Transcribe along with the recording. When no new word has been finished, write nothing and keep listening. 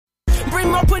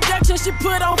Bring more production, she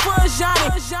put on for a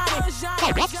Johnny.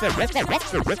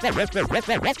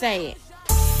 Say it.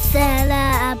 Stella,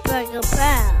 I break a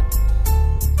proud.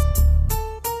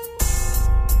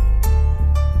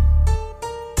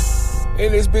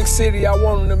 In this big city, I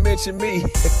want them to mention me.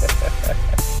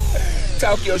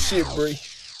 Talk your shit, Bree.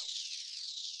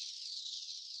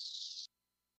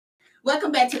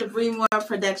 Welcome back to the Breedmore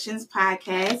Productions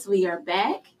podcast. We are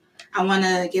back. I want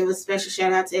to give a special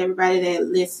shout out to everybody that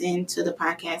listened to the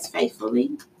podcast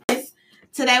faithfully.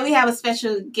 Today we have a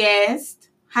special guest.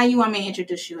 How you want me to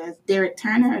introduce you, as Derek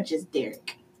Turner or just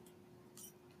Derek?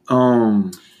 Yeah.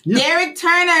 Derek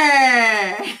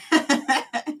Turner,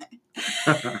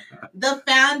 the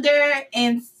founder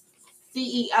and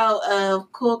CEO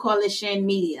of Cool Coalition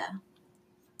Media.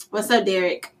 What's up,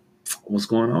 Derek? What's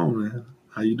going on, man?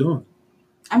 How you doing?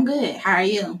 I'm good. How are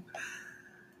you?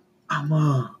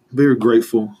 I'm very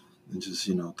grateful and just,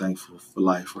 thankful for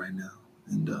life right now.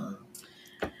 And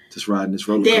just riding this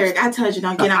roller coaster. Derek, I told you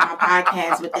don't get on my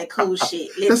podcast with that cool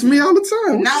shit. Listen, that's me all the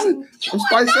time. No, I'm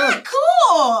spiced up.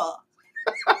 Cool.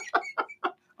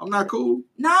 I'm not cool.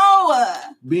 No.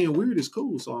 Being weird is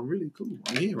cool, so I'm really cool.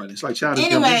 I'm here right now. It's like childish.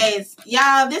 Anyways,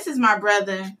 y'all, this is my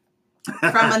brother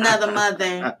from another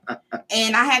mother.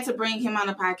 And I had to bring him on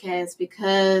the podcast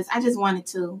because I just wanted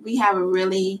to. We have a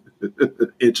really very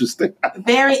interesting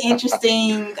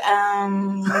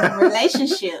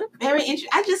relationship. Very interesting.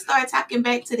 I just started talking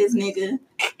back to this nigga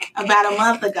about a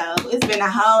month ago. It's been a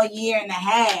whole year and a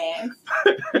half.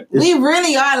 We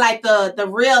really are like the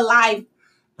real life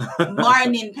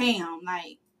Martin and Pam.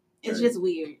 Like, it's just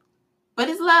weird. But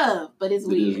it's love. But it's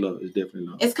weird. It is love. It's definitely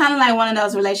love. It's kind of like one of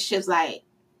those relationships like,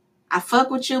 I fuck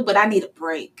with you, but I need a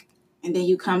break. And then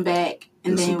you come back,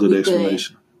 and that's then a good we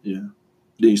explanation. Good. Yeah.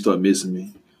 Then you start missing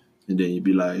me. And then you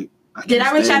be like, did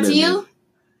I reach out to you? Nigga.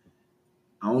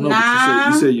 I don't know. Nah.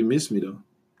 But you said you missed me, though.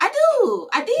 I do.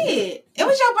 I did. It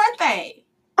was your birthday.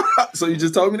 So you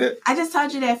just told me that? I just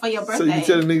told you that for your birthday. So you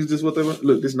telling niggas just what they want?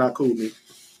 Look, this is not cool, nigga.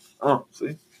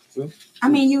 See? I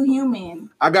mean, you human.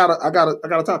 I got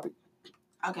a topic.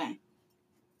 Okay.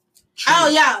 Oh,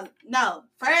 y'all. No.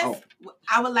 First,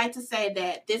 I would like to say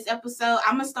that this episode,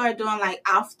 I'm going to start doing like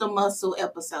off the muscle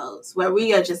episodes where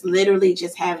we are just literally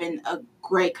just having a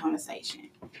great conversation.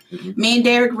 Mm-hmm. Me and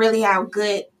Derek really have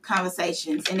good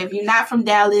conversations. And if you're not from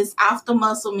Dallas, off the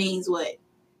muscle means what?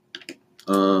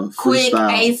 freestyle, Quick,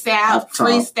 ASAP,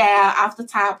 freestyle, off the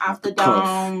top, off the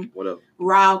dome, whatever.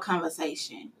 Raw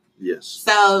conversation. Yes.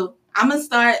 So I'm going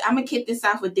to kick this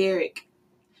off with Derek.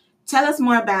 Tell us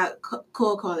more about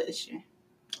Cool Coalition.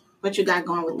 What you got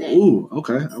going with that? Ooh,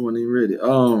 okay. I wasn't even ready.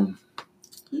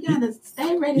 You gotta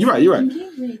stay ready. You're right. You're right.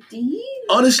 Get ready.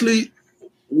 Honestly,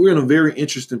 we're in a very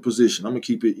interesting position. I'm gonna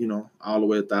keep it, all the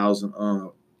way 1,000.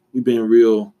 We've been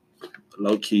real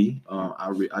low key. I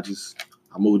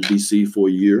moved to DC for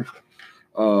a year,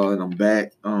 and I'm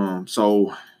back.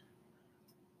 So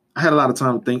I had a lot of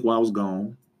time to think while I was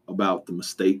gone about the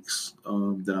mistakes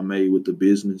that I made with the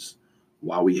business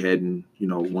while we hadn't,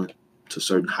 went to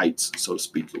certain heights, so to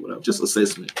speak, or whatever, just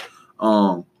assessment.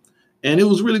 And it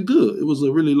was really good. It was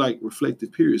a really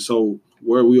reflective period. So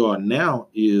where we are now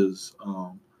is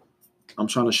I'm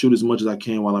trying to shoot as much as I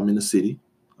can while I'm in the city.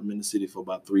 I'm in the city for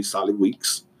about 3 solid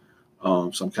weeks.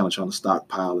 So I'm kind of trying to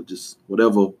stockpile of just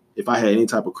whatever. If I had any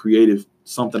type of creative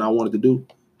something I wanted to do,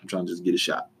 I'm trying to just get a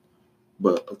shot.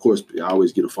 But of course, I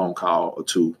always get a phone call or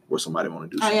two where somebody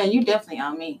want to do something. Oh yeah, you definitely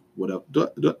owe me. Whatever.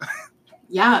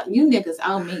 Y'all, you niggas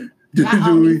owe me. Y'all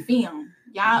owe me film.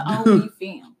 Y'all owe me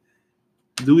film.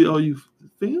 Do we owe you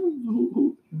film?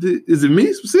 Who is it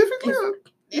me specifically?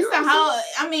 It's a whole,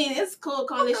 it's Cool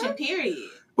Coalition, period.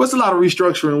 What's a lot of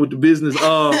restructuring with the business?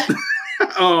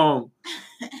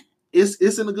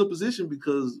 It's in a good position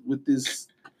because with this,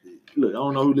 look, I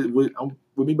don't know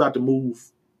with me about to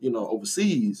move,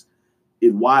 overseas,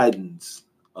 it widens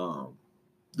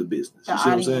the business. You see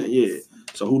what I'm saying? Yeah.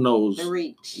 So who knows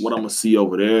what I'm gonna see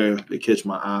over there? They catch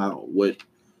my eye or what?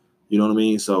 You know what I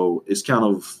mean? So it's kind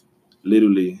of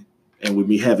literally, and with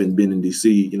me having been in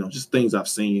DC, just things I've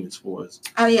seen as far as.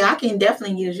 Oh yeah, I can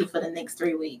definitely use you for the next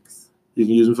 3 weeks. You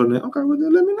can use me for the okay. Well,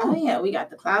 then let me know. Oh yeah, we got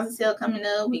the closet sale coming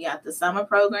up. We got the summer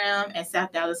program at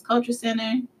South Dallas Culture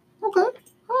Center. Okay.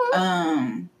 All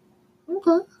right.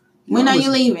 Okay. When are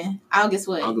you leaving? August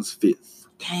what? August 5th.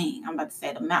 Dang, I'm about to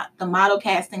say the model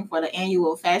casting for the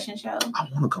annual fashion show. I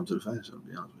want to come to the fashion show, to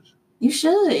be honest with you. You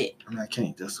should. I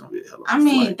can't. That's going to be a hell of a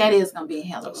flight. That is going to be a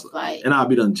hell of a flight. And I'll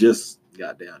be done just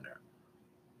got down there.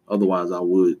 Otherwise, I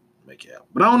would make it happen.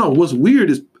 But I don't know. What's weird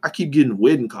is I keep getting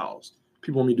wedding calls.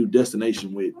 People want me to do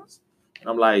destination weddings. And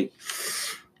I'm like,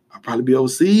 I'll probably be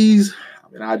overseas.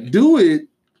 I do it.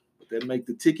 that make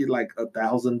the ticket like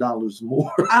 $1,000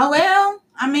 more. Oh well,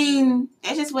 I mean,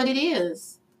 that's just what it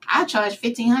is. I charge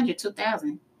 $1,500,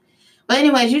 $2,000. But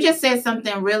anyways, you just said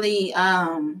something really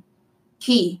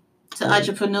key to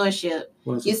entrepreneurship.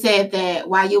 You said that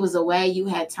while you was away, you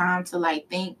had time to like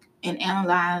think and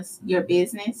analyze your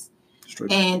business.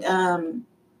 And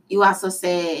you also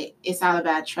said it's all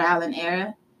about trial and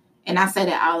error. And I say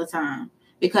that all the time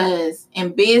because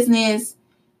in business,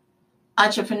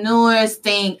 entrepreneurs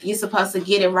think you're supposed to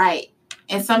get it right.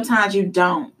 And sometimes you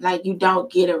don't. Like, you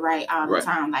don't get it right all the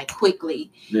time, like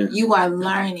quickly. Yeah. You are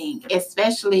learning,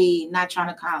 especially not trying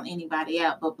to call anybody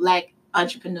out, but Black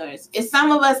entrepreneurs. It's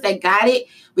some of us that got it.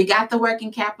 We got the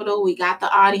working capital. We got the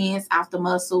audience off the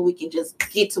muscle. We can just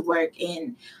get to work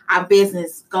and our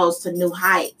business goes to new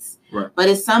heights. Right. But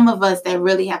it's some of us that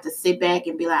really have to sit back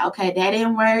and be like, okay, that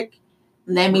didn't work.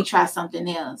 Let me try something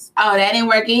else. Oh, that didn't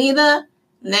work either.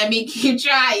 Let me keep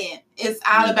trying. It's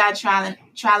all about trial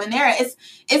and error.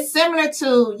 It's similar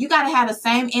to, you got to have the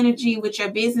same energy with your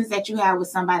business that you have with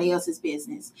somebody else's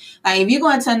business. Like if you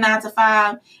go into a 9 to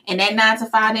 5 and that 9 to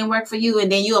 5 didn't work for you,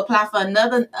 and then you apply for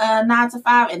another 9 to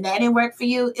 5 and that didn't work for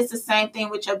you, it's the same thing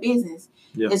with your business.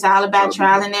 Yeah. It's all about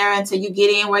trial and error until you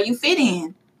get in where you fit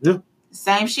in. Yeah.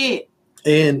 Same shit.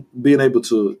 And being able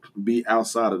to be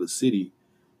outside of the city,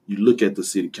 you look at the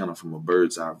city kind of from a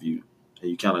bird's eye view, and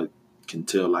you kind of can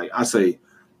tell, like I say,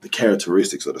 the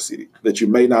characteristics of the city that you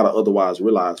may not have otherwise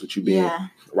realized with you being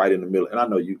right in the middle. And I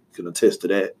know you can attest to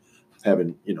that,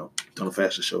 having, done a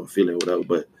fashion show in Philly or whatever,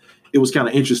 but it was kind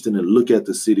of interesting to look at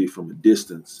the city from a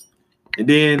distance. And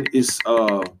then it's,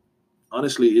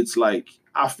 honestly, it's like,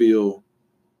 I feel,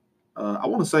 I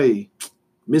want to say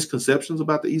misconceptions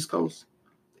about the East Coast.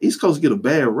 The East Coast get a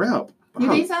bad rap. You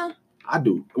think so? I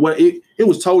do. Well, it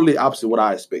was totally opposite what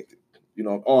I expected,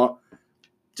 or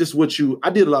just I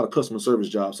did a lot of customer service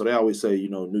jobs. So they always say,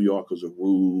 New Yorkers are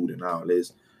rude and all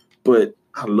this, but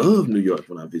I love New York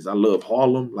when I visit. I love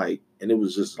Harlem. And it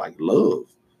was just like love.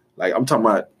 Like I'm talking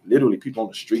about literally people on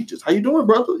the street, just, how you doing,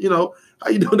 brother? How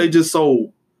you doing? They just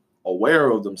so aware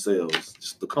of themselves.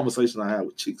 Just the conversation I had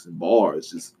with chicks in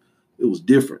bars, it was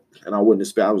different. And I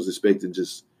was expecting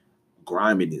just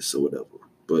griminess or whatever,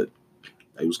 but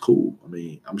it was cool. I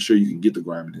mean, I'm sure you can get the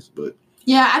griminess, but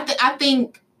yeah, I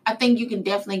think you can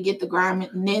definitely get the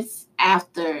griminess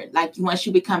after, like, once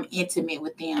you become intimate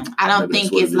with them. I don't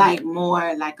think it's like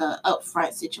more like a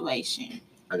upfront situation.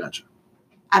 I got you.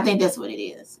 I think that's what it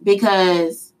is,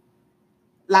 because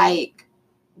like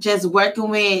just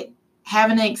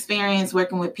having an experience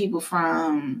working with people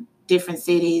from different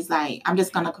cities. Like I'm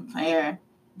just going to compare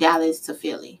Dallas to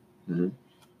Philly. Mm-hmm.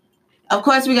 Of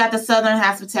course, we got the Southern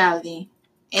hospitality.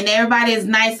 And everybody is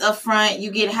nice up front. You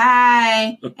get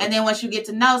high. And then once you get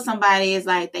to know somebody, it's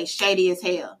like they shady as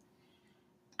hell.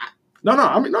 No.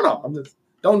 I'm just,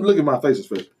 don't look at my face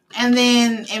especially. And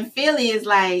then in Philly, it's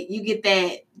like you get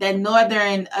that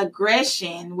northern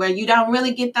aggression where you don't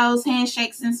really get those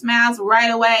handshakes and smiles right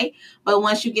away. But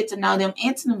once you get to know them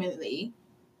intimately,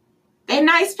 they're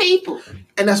nice people.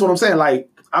 And that's what I'm saying. Like,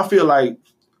 I feel like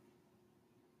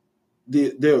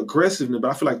they're aggressive,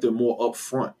 but I feel like they're more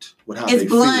upfront with how it's they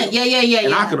blunt. feel. Yeah.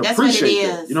 And I can appreciate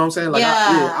that. You know what I'm saying? Like,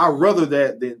 I'd rather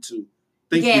that than to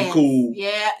think you're cool.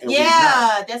 Yeah.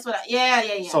 That's what.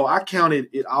 Yeah. So I counted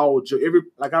it all.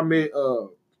 Like I met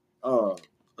a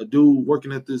dude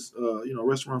working at this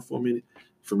restaurant for a minute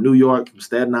from New York, from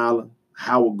Staten Island,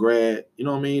 Howard grad. You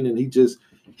know what I mean? And it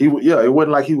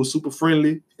wasn't like he was super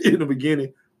friendly in the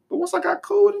beginning, but once I got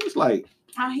cool, it was like,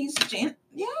 he's like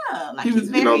he was,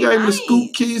 gave me the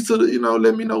scoop keys to the,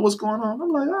 let me know what's going on. I'm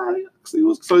like, all right.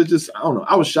 So it's just, I don't know.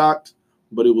 I was shocked,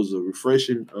 but it was a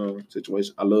refreshing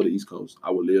situation. I love the East Coast.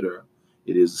 I would live there.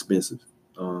 It is expensive,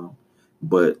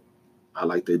 but I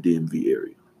like that DMV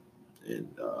area, and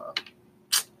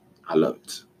I love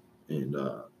it. And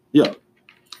yeah.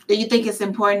 Do you think it's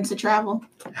important to travel?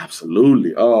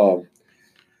 Absolutely.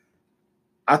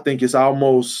 I think it's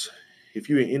almost, if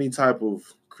you're in any type of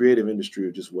creative industry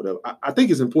or just whatever, I think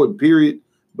it's important, period,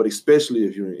 but especially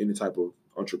if you're in any type of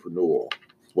entrepreneur,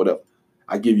 whatever.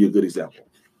 I'll give you a good example.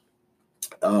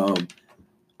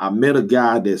 I met a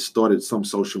guy that started some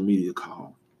social media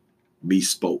called Me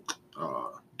Spoke.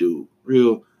 Dude,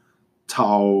 real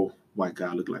tall, white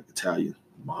guy, looked like Italian,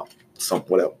 mom, something,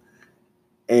 whatever.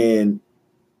 And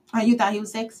you thought he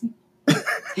was sexy?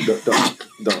 Don't do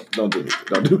it.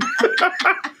 Don't do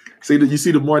it. You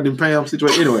see the Martin and Pam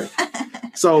situation? Anyway,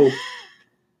 so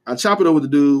I chop it over with the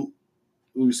dude.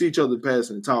 We see each other in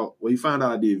passing and talk. Well, he found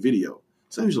out I did video.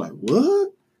 So he was like,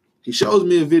 what? He shows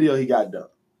me a video he got done.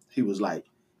 He was like,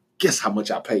 guess how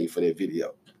much I paid for that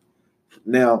video?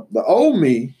 Now, the old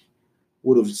me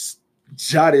would have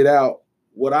jotted out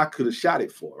what I could have shot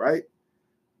it for, right?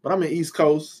 But I'm in East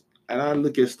Coast, and I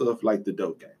look at stuff like the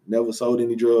dope game. Never sold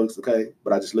any drugs, okay?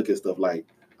 But I just look at stuff like,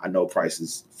 I know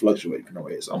prices fluctuate from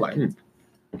nowhere. So I'm like,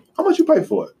 how much you pay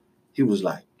for it? He was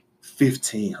like,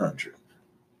 $1,500.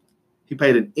 He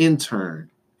paid an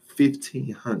intern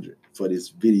 $1,500 for this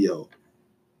video.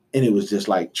 And it was just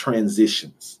like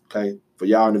transitions, okay? For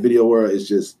y'all in the video world, it's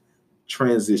just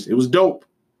transition. It was dope,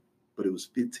 but it was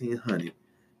 $1,500.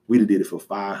 We'd have did it for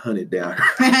 $500 down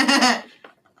here.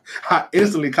 I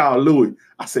instantly called Louis.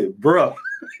 I said, bruh,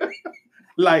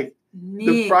 like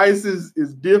the prices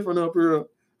is different up here,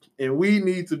 and we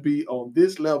need to be on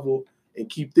this level and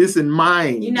keep this in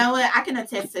mind. You know what? I can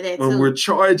attest to that when too. We're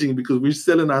charging because we're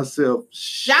selling ourselves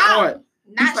short.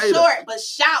 Not short, but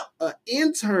shout. An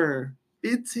intern,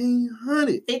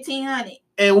 $1,500. $1,500.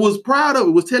 And was proud of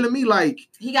it. Was telling me like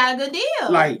he got a good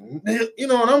deal. Like, you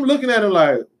know, and I'm looking at him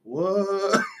like,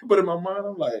 what? But in my mind,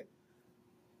 I'm like,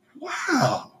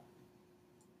 wow.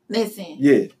 Listen.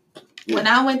 Yeah. When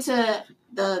I went to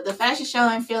the fashion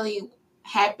show in Philly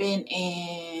happened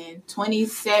in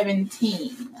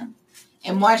 2017.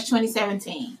 In March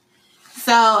 2017.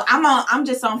 So I'm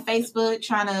just on Facebook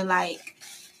trying to like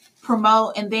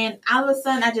promote, and then all of a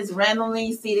sudden I just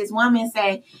randomly see this woman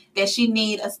say that she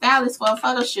need a stylist for a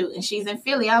photo shoot, and she's in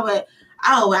Philly. I went,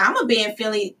 oh well, I'm gonna be in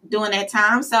Philly during that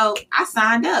time, so I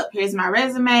signed up. Here's my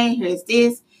resume. Here's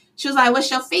this. She was like,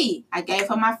 what's your fee? I gave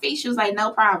her my fee. She was like,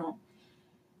 no problem.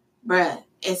 Bruh,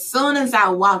 as soon as I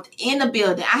walked in the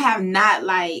building, I have not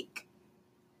like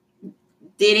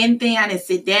did anything. I didn't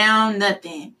sit down,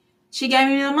 nothing. She gave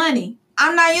me the money.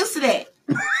 I'm not used to that.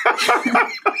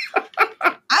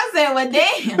 I said, well,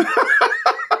 damn.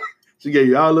 She gave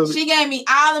you all of it? She gave me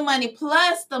all the money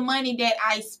plus the money that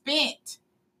I spent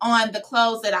on the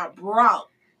clothes that I brought.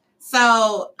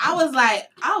 So I was like,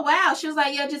 oh, wow. She was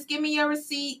like, yeah, just give me your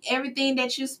receipt. Everything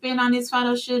that you spent on this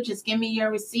photo shoot, just give me your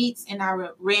receipts and I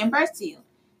reimburse you.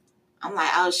 I'm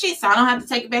like, oh, shit. So I don't have to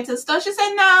take it back to the store? She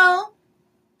said, no.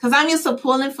 Because I'm used to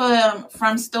pulling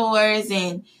from stores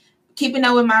and keeping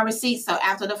up with my receipts. So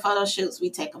after the photo shoots, we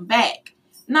take them back.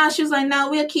 No, she was like, no,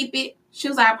 we'll keep it. She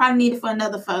was like, I probably need it for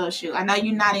another photo shoot. I know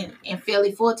you're not in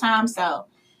Philly full time, so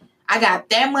I got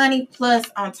that money plus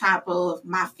on top of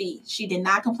my fee. She did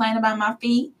not complain about my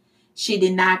fee. She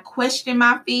did not question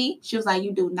my fee. She was like,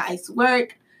 you do nice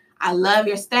work. I love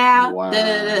your style.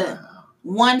 Wow.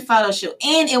 One photo shoot.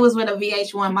 And it was with a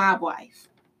VH1 mob wife.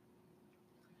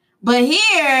 But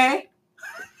here,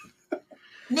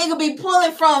 nigga be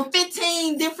pulling from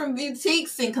 15 different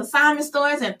boutiques and consignment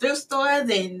stores and thrift stores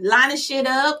and lining shit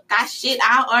up, got shit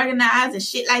all organized and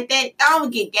shit like that.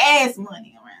 Don't get gas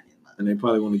money around this mother. And they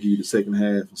probably want to give you the second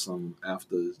half or something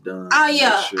after it's done. Oh,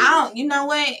 yeah. You know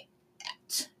what?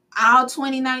 All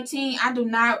 2019, I do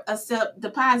not accept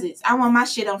deposits. I want my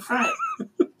shit up front.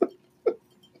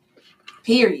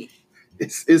 Period.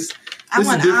 I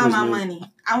want all my money.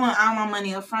 I want all my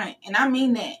money up front. And I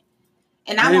mean that.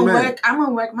 And I'm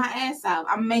gonna work my ass off.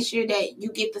 I'm gonna make sure that you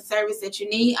get the service that you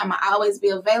need. I'm gonna always be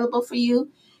available for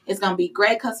you. It's gonna be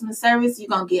great customer service. You're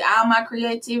gonna get all my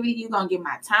creativity. You're gonna get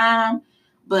my time.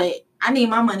 But I need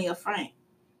my money up front.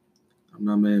 I'm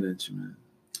not mad at you, man.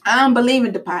 I don't believe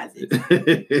in deposits.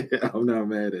 I'm not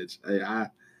mad at you. Hey,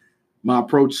 my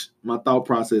approach, my thought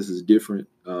process is different.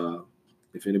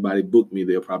 If anybody booked me,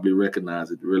 they'll probably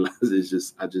recognize it, realize it's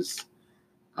just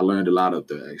I learned a lot up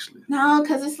there, actually. No,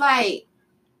 because it's like,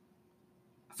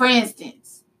 for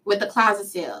instance, with the closet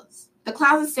sales. The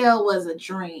closet sale was a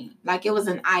dream. Like, it was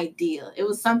an idea. It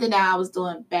was something that I was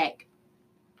doing back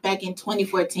in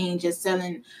 2014, just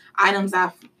selling items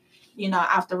off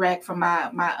the rack from my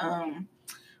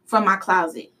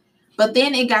closet. But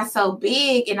then it got so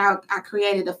big, and I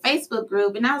created a Facebook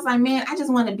group, and I was like, man, I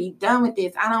just want to be done with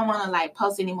this. I don't want to, like,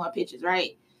 post any more pictures,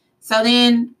 right? So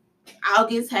then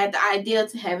August had the idea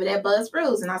to have it at Buzz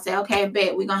Brews. And I said, okay,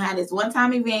 bet we're going to have this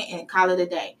one-time event and call it a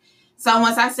day. So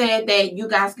once I said that you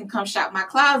guys can come shop my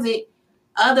closet,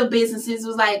 other businesses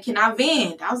was like, can I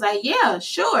vend? I was like, yeah,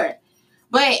 sure.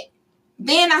 But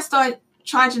then I started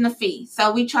charging a fee.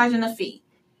 So we charging a fee.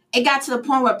 It got to the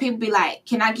point where people be like,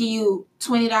 can I give you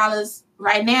 $20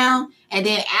 right now? And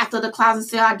then after the closet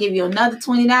sale, I'll give you another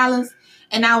 $20.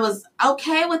 And I was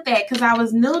okay with that because I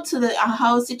was new to the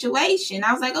whole situation.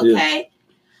 I was like, okay. Yeah.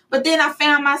 But then I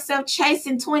found myself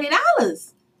chasing $20.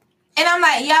 And I'm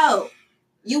like, yo,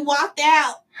 you walked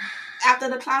out after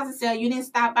the closet sale. You didn't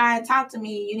stop by and talk to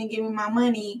me. You didn't give me my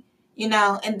money,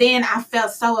 And then I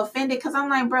felt so offended because I'm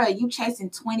like, bro, you chasing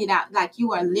 $20. Like,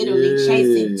 you are literally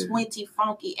chasing 20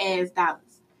 funky ass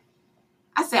dollars.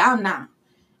 I said, oh, no.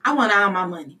 I want all my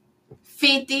money.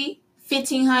 $50,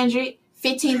 $1,500.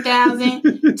 $15,000,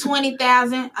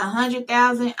 $20,000,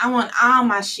 $100,000. I want all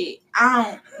my shit.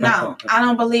 I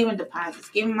don't believe in deposits.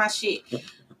 Give me my shit.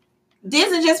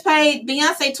 Disney just paid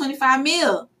Beyonce $25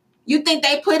 million. You think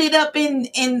they put it up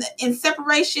in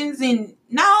separations? And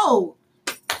no,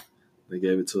 they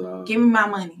gave it to. Give me my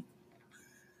money.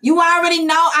 You already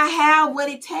know I have what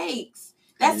it takes.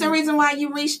 That's the reason why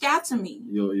you reached out to me.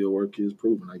 Your work is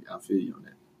proven. I feel you on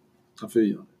that.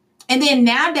 And then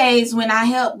nowadays, when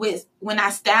I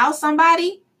style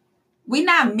somebody, we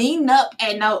not meeting up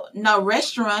at no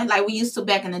restaurant like we used to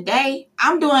back in the day.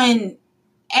 I'm doing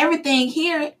everything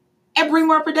here at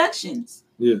Bremore Productions.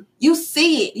 Yeah. You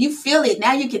see it. You feel it.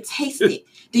 Now you can taste it.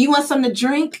 Do you want something to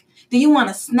drink? Do you want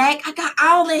a snack? I got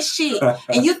all that shit.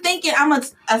 And you thinking I'm going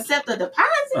to accept a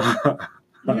deposit?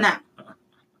 No.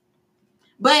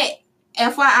 But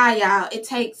FYI, y'all,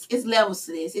 it's levels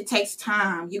to this. It takes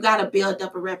time. You got to build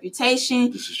up a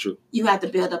reputation. This is true. You have to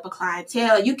build up a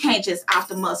clientele. You can't just off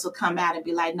the muscle come out and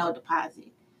be like, no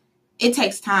deposit. It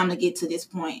takes time to get to this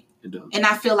point. It does. And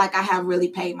I feel like I have really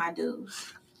paid my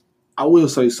dues. I will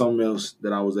say something else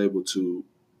that I was able to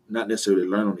not necessarily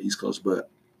learn on the East Coast, but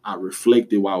I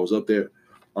reflected while I was up there.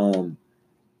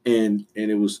 And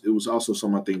it was also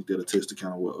something I think that attests to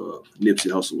kind of what Nipsey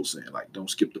Hussle was saying, like, don't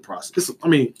skip the process.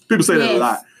 People say that a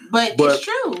lot, but it's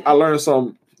true. I learned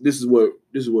something. This is what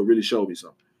really showed me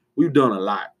something. We've done a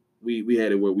lot. We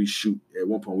had it where we shoot. At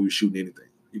one point, we were shooting anything.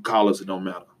 You call us, it don't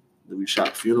matter. We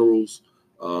shot funerals,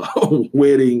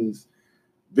 weddings,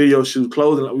 video shoots,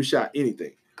 clothing. We shot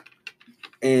anything,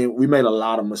 and we made a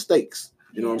lot of mistakes.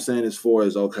 You know what I'm saying? As far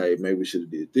as, okay, maybe we should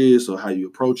have did this or how you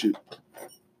approach it.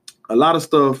 A lot of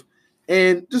stuff,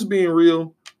 and just being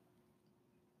real,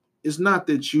 it's not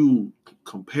that you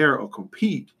compare or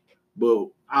compete, but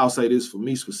I'll say this for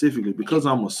me specifically, because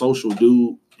I'm a social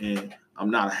dude and I'm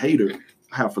not a hater,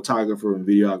 I have photographer and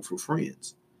videographer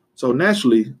friends. So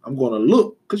naturally, I'm going to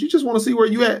look, because you just want to see where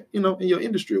you at, in your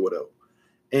industry or whatever.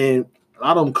 And a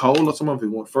lot of them cold, some of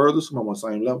them went further, some of them on the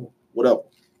same level, whatever.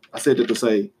 I said that to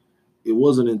say, it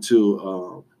wasn't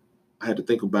until I had to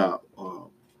think about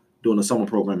doing a summer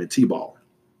program in T-ball,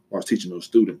 where I was teaching those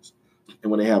students.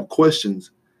 And when they have questions,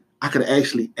 I could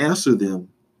actually answer them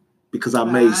because I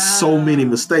made so many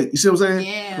mistakes. You see what I'm saying?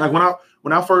 Yeah. Like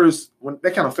when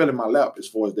that kind of fell in my lap as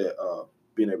far as that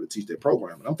being able to teach that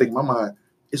program. And I'm thinking in my mind,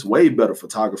 it's way better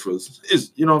photographers.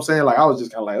 You know what I'm saying? Like I was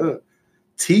just kind of like,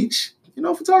 teach,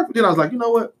 photography. Then I was like, you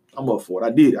know what? I'm up for it. I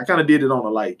did. I kind of did it on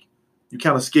a you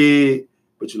kind of scared,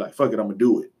 but you're like, fuck it, I'm gonna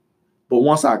do it. But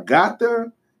once I got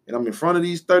there, and I'm in front of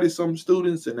these 30-something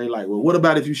students, and they like, well, what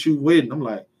about if you shoot wedding? I'm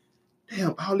like,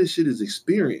 damn, all this shit is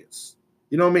experience.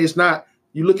 You know what I mean? It's not,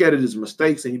 you look at it as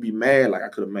mistakes and you be mad, like I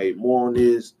could have made more on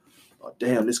this. Or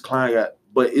damn, this client got,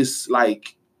 but it's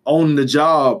like on the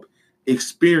job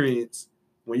experience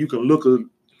when you can look a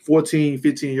 14,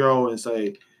 15-year-old and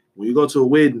say, when you go to a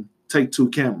wedding, take 2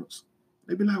 cameras.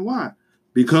 They be like, why?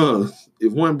 Because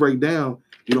if one break down,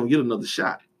 you don't get another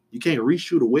shot. You can't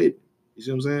reshoot a wedding. You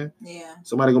see what I'm saying? Yeah.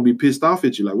 Somebody gonna be pissed off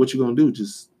at you. Like, what you gonna do?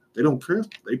 They don't care.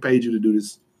 They paid you to do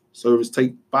this service.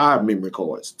 Take 5 memory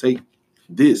cards. Take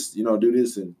this, do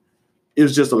this. And it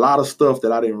was just a lot of stuff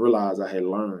that I didn't realize I had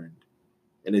learned.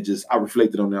 And I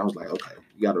reflected on that. I was like, okay,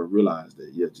 you got to realize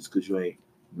that, just because you ain't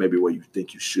maybe where you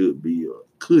think you should be or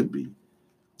could be,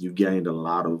 you gained a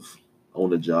lot of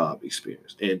on-the-job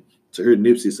experience. And to hear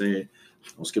Nipsey saying,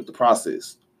 don't skip the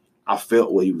process, I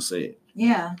felt what he was saying.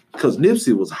 Yeah. Because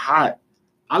Nipsey was hot.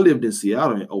 I lived in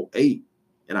Seattle in 2008,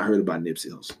 and I heard about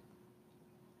Nipsey Hussle.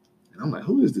 And I'm like,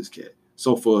 who is this cat?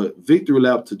 So for Victory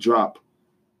Lap to drop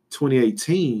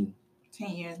 2018, 10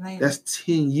 years later. That's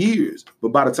 10 years. But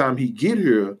by the time he get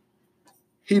here,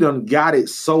 he done got it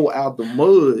so out the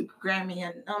mud.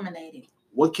 Grammy nominated.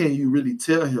 What can you really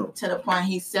tell him? To the point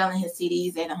he's selling his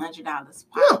CDs at $100.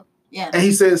 Yeah. And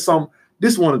he said this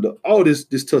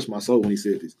touched my soul when he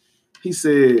said this. He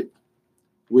said,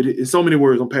 in so many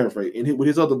words, I'm paraphrasing, with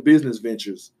his other business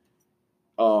ventures,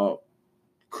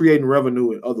 creating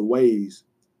revenue in other ways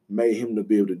made him to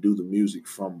be able to do the music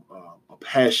from a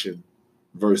passion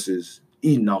versus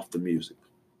eating off the music.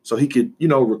 So he could,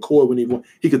 record when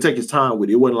he could take his time with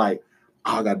it. It wasn't like,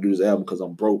 I got to do this album because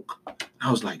I'm broke. And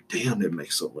I was like, damn, that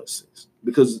makes so much sense.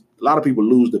 Because a lot of people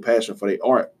lose the passion for their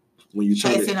art when you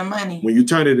turn the money. When you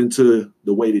turn it into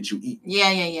the way that you eat. Yeah.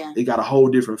 It got a whole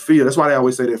different feel. That's why they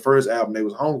always say their first album, they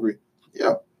was hungry.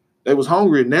 Yeah, they was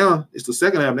hungry. Now it's the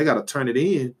second album. They got to turn it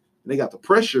in. And they got the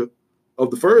pressure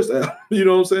of the first album. You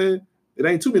know what I'm saying? It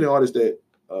ain't too many artists that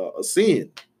are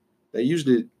seeing. They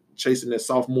usually chasing that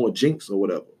sophomore jinx or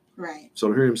whatever. Right. So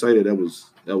to hear him say that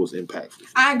was impactful.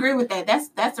 I agree with that.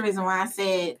 That's the reason why I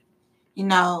said you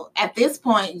know, at this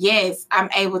point, yes, I'm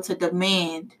able to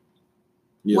demand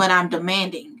what I'm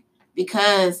demanding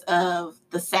because of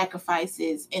the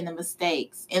sacrifices and the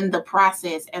mistakes in the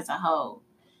process as a whole.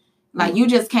 Like, you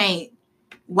just can't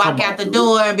walk out the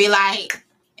door and be like,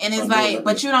 and it's like,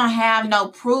 but you don't have no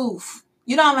proof.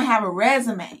 You don't even have a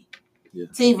resume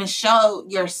to even show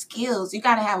your skills. You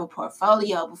got to have a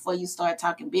portfolio before you start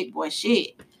talking big boy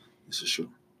shit. This is true.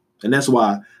 And that's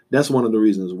one of the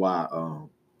reasons why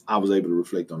I was able to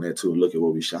reflect on that too. Look at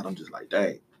what we shot. I'm just like,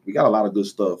 dang, we got a lot of good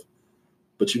stuff,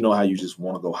 but you know how you just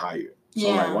want to go higher. So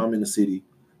like when I'm in the city,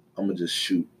 I'm going to just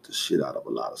shoot the shit out of a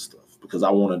lot of stuff because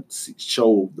I want to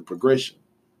show the progression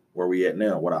where we at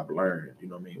now, what I've learned, you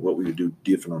know what I mean? What we would do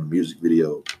different on the music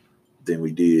video than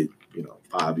we did,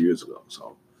 5 years ago.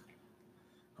 So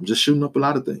I'm just shooting up a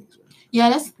lot of things. Man.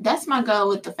 Yeah, that's my goal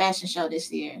with the fashion show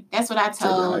this year. That's what I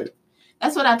told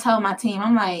my team.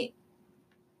 I'm like,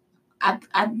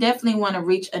 I definitely want to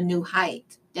reach a new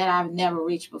height that I've never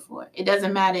reached before. It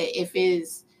doesn't matter if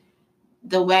it's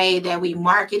the way that we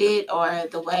market it or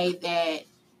the way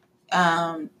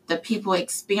that the people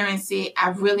experience it.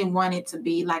 I really want it to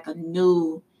be like a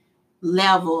new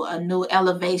level, a new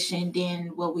elevation than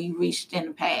what we reached in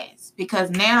the past.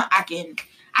 Because now I can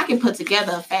put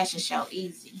together a fashion show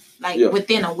easy,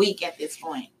 within a week at this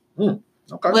point. Okay.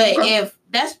 But if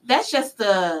that's just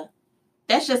the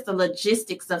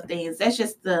logistics of things. That's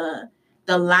just the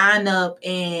lineup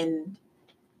and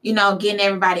getting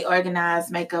everybody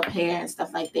organized, makeup, hair, and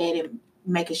stuff like that, and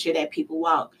making sure that people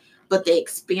walk. But the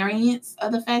experience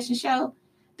of the fashion show,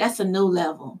 that's a new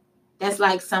level. That's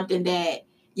like something that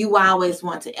you always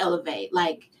want to elevate.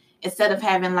 Like, instead of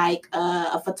having like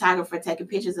a photographer taking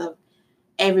pictures of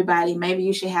everybody, maybe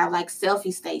you should have like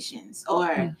selfie stations.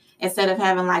 Or instead of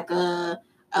having like a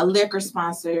liquor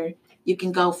sponsor, you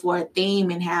can go for a theme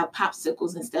and have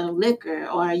popsicles instead of liquor.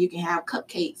 Or you can have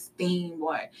cupcakes theme,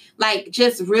 or like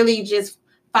just really just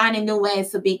finding new ways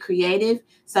to be creative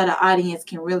so the audience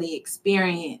can really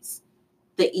experience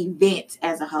the event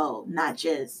as a whole, not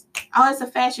just, it's a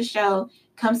fashion show,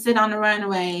 come sit on the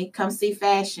runway, come see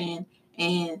fashion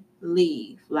and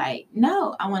leave. Like,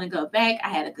 no, I want to go back. I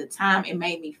had a good time. It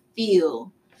made me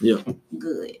feel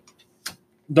good.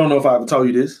 Don't know if I ever told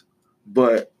you this,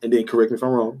 but, and then correct me if I'm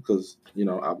wrong, because,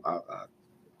 I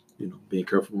being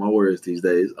careful with my words these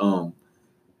days.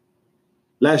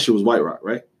 Last year was White Rock,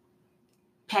 right?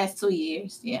 Past 2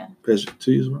 years, yeah. Past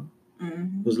 2 years, right?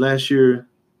 Mm-hmm. Was last year?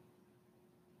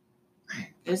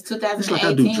 It was 2018. It's like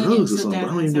I do drugs or something. But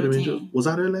I don't even do them in drugs. Was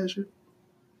I there last year?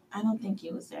 I don't think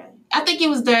you was there. I think it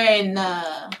was there in.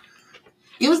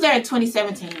 It was there in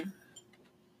 2017.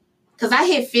 Because I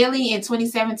hit Philly in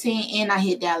 2017 and I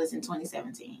hit Dallas in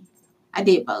 2017. I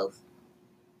did both.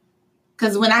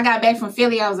 Because when I got back from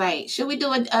Philly, I was like, should we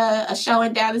do a show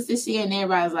in Dallas this year? And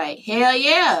everybody was like, hell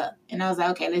yeah. And I was like,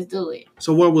 okay, let's do it.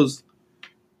 So what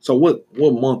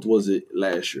month was it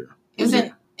last year?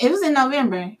 It was in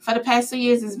November. For the past 2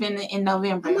 years, it's been in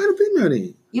November. I might have been there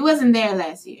then. You wasn't there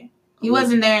last year. You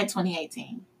wasn't there in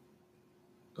 2018.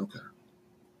 Okay.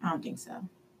 I don't think so.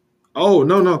 Oh,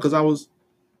 no, because I was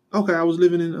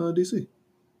living in D.C.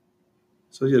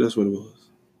 So, yeah, that's what it was.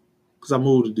 Because I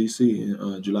moved to D.C.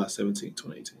 in July 17,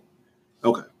 2018.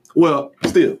 Okay. Well,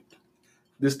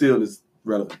 this still is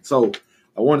relevant. So,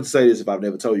 I wanted to say this if I've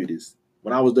never told you this.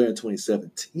 When I was there in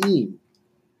 2017,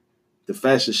 the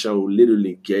fashion show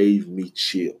literally gave me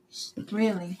chills.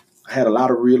 Really? I had a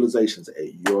lot of realizations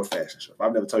at your fashion show. If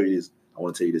I've never told you this, I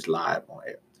want to tell you this live on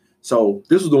air. So,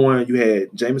 this was the one you had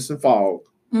Jameson Fogg,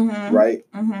 right?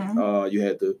 Mm-hmm. You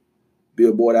had the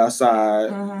billboard outside.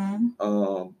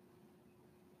 Mm-hmm.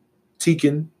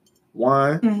 Tekin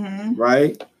wine,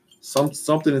 right?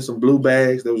 Something in some blue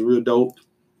bags that was real dope.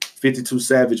 52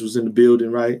 Savage was in the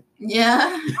building, right?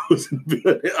 Yeah. He was in the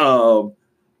building.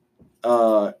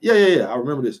 Yeah. I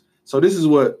remember this. So this is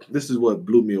what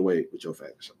blew me away with your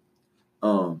fashion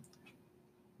show.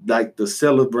 Like the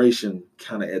celebration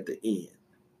kind of at the end.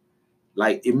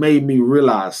 Like it made me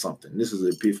realize something. This is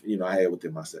an epiphany, I had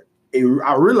within myself.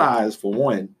 I realized, for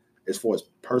one, as far as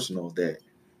personal, that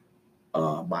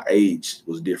my age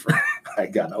was different. I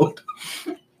got older.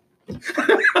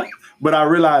 But I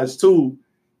realized too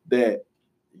that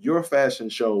your fashion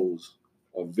shows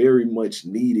are very much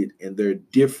needed and they're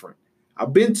different.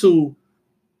 I've been to,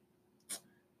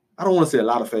 I don't want to say a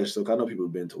lot of fashion shows, I know people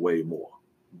have been to way more.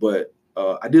 But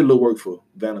I did a little work for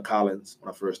Vanna Collins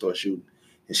when I first started shooting.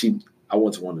 And I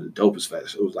went to one of the dopest fashion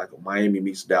shows. It was like a Miami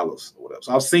meets Dallas or whatever.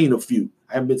 So I've seen a few.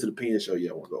 I haven't been to the Penn show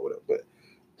yet. I want to go with it.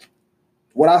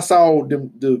 what I saw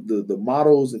the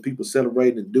models and people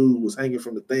celebrating, the dude was hanging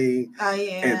from the thing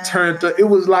and turned up. It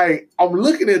was like, I'm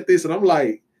looking at this and I'm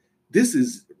like, this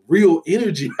is real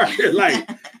energy right here. Like,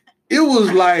 it was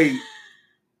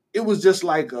just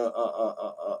like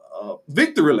a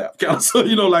victory lap,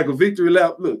 council, like a victory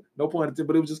lap. Look, no point in it,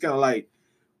 but it was just kind of like,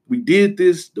 we did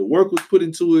this, the work was put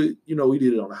into it, we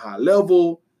did it on a high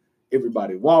level,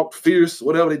 everybody walked fierce,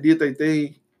 whatever they did their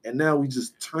thing, and now we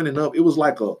just turning up. It was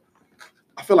like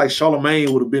I feel like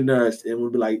Charlemagne would have been there and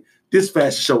would be like, this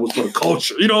fashion show was for the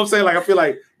culture. You know what I'm saying? Like, I feel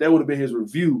like that would have been his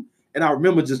review. And I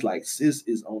remember just like, sis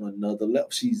is on another level.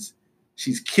 She's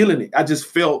killing it. I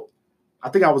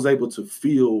think I was able to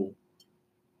feel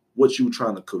what you were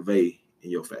trying to convey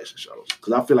in your fashion shows.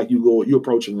 Because I feel like you're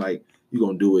approaching like, you're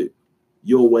going to do it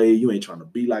your way. You ain't trying to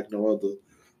be like no other.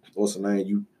 What's the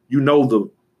name? You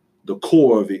know the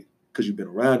core of it. Because you've been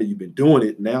around it, you've been doing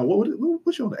it. Now,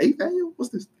 what's your 8th annual? What's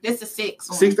this? This is the 6th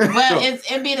one. 6th annual? Well,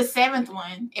 it'd be the 7th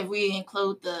one if we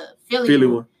include the Philly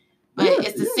one. But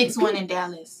it's the 6th one in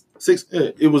Dallas. 6.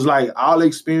 It was like all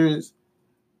experience,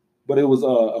 but it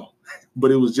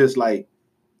was just like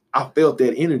I felt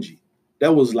that energy.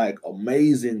 That was like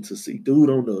amazing to see. Dude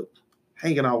on the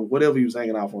hanging out, whatever he was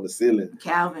hanging off on the ceiling.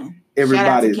 Calvin. Everybody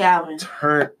Shout out to Calvin.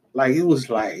 Turned like it was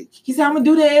like he said, I'm gonna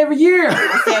do that every year.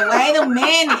 I said, wait a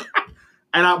minute.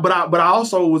 And but I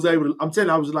also was able to, I'm telling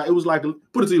you, it was like,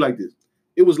 put it to you like this.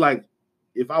 It was like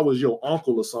if I was your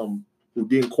uncle or something who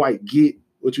didn't quite get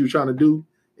what you were trying to do.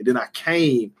 And then I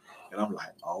came and I'm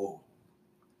like, oh,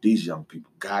 these young people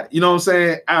got it. You know what I'm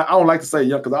saying? I don't like to say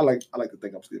young because I like to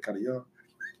think I'm still kind of young.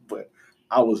 But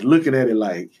I was looking at it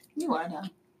like, you are though.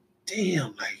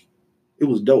 Damn, like it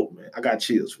was dope, man. I got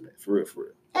chills from that, for real, for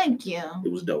real. Thank you.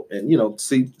 It was dope, and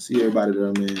see everybody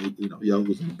there, man. Young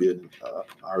was in the building.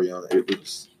 Ariana, it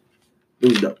was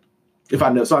dope.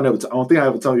 I don't think I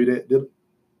ever told you that, did I?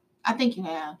 I think you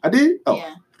have. I did. Oh,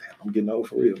 yeah. Damn, I'm getting old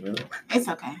for real, man. It's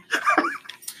okay.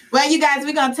 Well, you guys,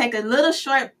 we're gonna take a little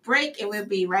short break, and we'll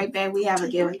be right back. We have a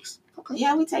giveaway. Okay.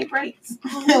 Yeah, we take breaks.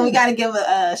 We got to give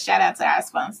a shout out to our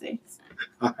sponsors.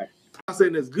 All right. I'm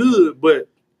saying that's good, but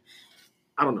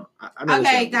I don't know.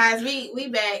 Okay, guys, we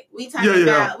back. We talking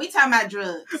about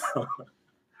drugs.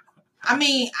 I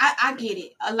mean, I get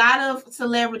it. A lot of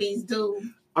celebrities do.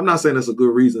 I'm not saying that's a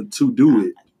good reason to do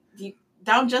it. You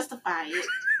don't justify it.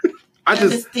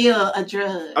 It's still a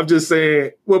drug. I'm just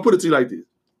saying. Well, put it to you like this.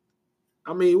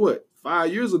 I mean,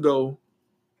 5 years ago,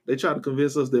 they tried to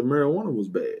convince us that marijuana was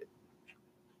bad,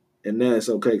 and now it's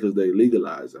okay because they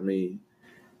legalized. I mean,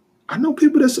 I know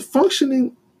people that's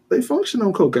functioning. They function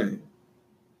on cocaine.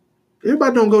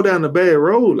 Everybody don't go down the bad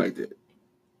road like that.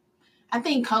 I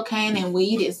think cocaine and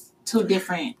weed is two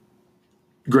different.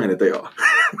 Granted, they are.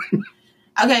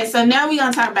 Okay, so now we're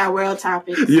gonna talk about world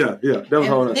topics. Yeah. That was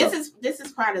all. This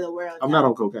is part of the world. I'm not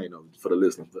on cocaine though, for the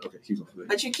listeners. But okay, keep going.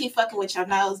 But you keep fucking with your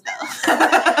nose though.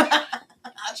 I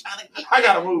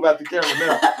gotta move out the camera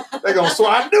now. They gonna swear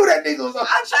I knew that nigga was. I'm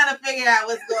trying to figure out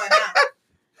what's going on.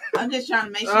 I'm just trying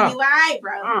to make sure you all right,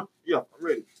 bro. Yeah, I'm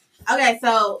ready. Okay,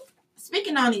 so.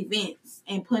 Speaking on events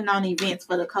and putting on events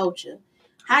for the culture,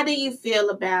 how do you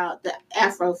feel about the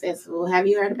Afro Festival? Have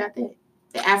you heard about that?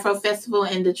 The Afro Festival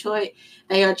in Detroit,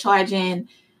 they are charging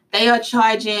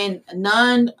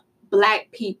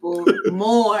non-Black people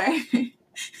more.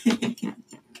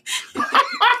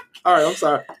 All right, I'm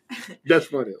sorry. That's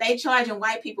funny. They charging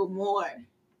white people more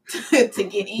to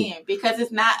get in because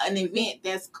it's not an event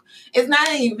that's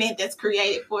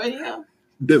created for them.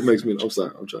 That makes me. I'm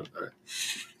sorry. I'm trying. All right.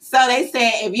 So they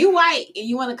said, if you white and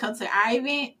you want to come to our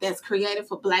event that's created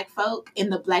for Black folk in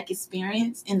the Black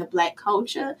experience, in the Black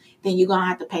culture, then you're going to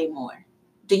have to pay more.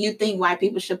 Do you think white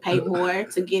people should pay more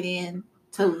to get in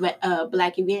to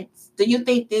Black events? Do you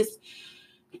think this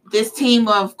team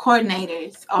of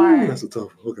coordinators are... Ooh, that's a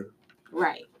tough one. Okay.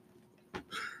 Right.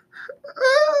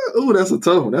 Ooh, that's a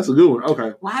tough one. That's a good one.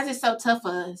 Okay. Why is it so tough for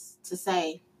us to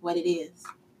say what it is?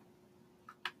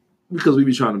 Because we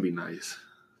be trying to be nice.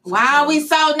 Why are we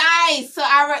so nice? So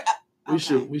we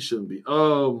shouldn't be.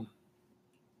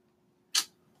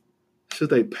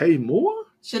 Should they pay more?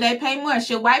 Should they pay more?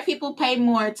 Should white people pay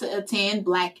more to attend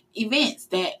Black events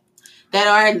that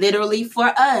are literally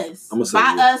for us?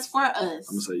 Us, for us.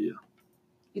 I'm gonna say yeah.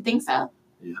 You think so?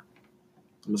 Yeah.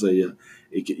 I'm gonna say yeah.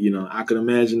 It could, I could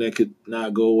imagine that could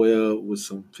not go well with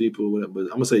some people, but I'm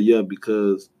gonna say yeah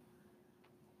because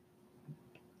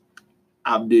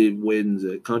I did weddings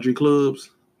at country clubs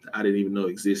I didn't even know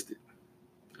existed.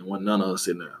 And wasn't none of us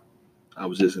in there. I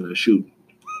was just in there shooting.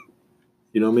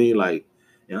 You know what I mean? Like,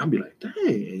 and I'd be like, dang.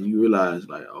 And you realize,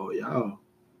 like, oh, y'all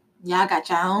Y'all got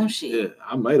your own shit. Yeah,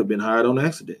 I might have been hired on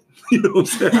accident. You know what I'm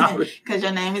saying? Because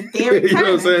your name is Derek You know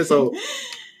what I'm Turner.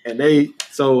 saying?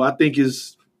 So I think I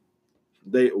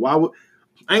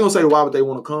ain't gonna say why would they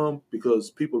want to come, because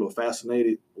people are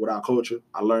fascinated with our culture.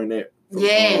 I learned that.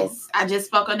 Yes, I just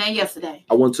spoke on that yesterday.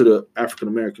 I went to the African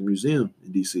American Museum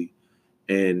in DC,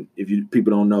 and if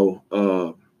people don't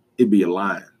know, it'd be a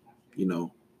line. You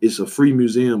know, it's a free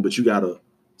museum, but you gotta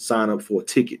sign up for a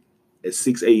ticket at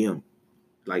 6 a.m.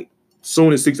 Like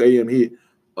soon as 6 a.m. hit,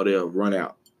 or they'll run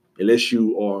out unless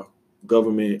you are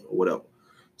government or whatever.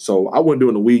 So I went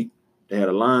during the week. They had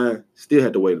a line, still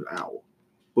had to wait an hour.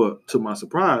 But to my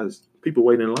surprise, people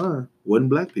waiting in line wasn't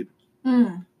black people.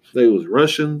 They was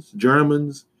Russians,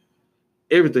 Germans,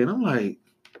 everything. I'm like,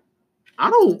 I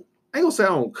ain't gonna say I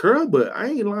don't care, but I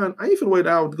ain't lying. I ain't finna wait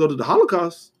an hour to go to the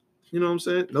Holocaust. You know what I'm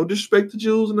saying? No disrespect to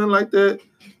Jews and nothing like that.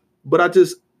 But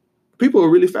people are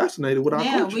really fascinated with our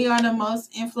culture. Yeah, we are the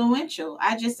most influential.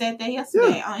 I just said that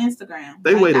yesterday on Instagram.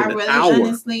 They waited an hour. I really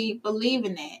honestly believe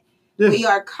in that. Yeah. We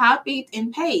are copied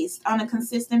and pasted on a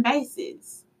consistent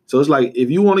basis. So it's like, if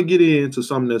you want to get into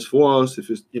something that's for us, if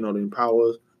it's, to empower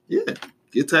us,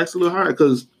 get taxed a little higher,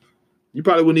 because you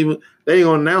probably wouldn't even, they ain't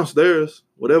going to announce theirs.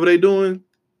 Whatever they doing,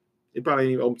 it probably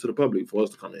ain't even open to the public for us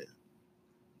to come in.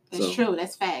 That's true.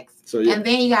 That's facts. So, yeah. And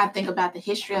then you got to think about the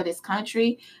history of this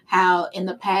country, how in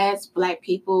the past, black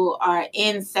people are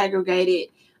in segregated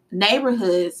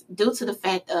neighborhoods due to the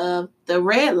fact of the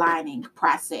redlining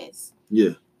process.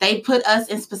 Yeah. They put us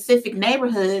in specific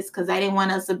neighborhoods because they didn't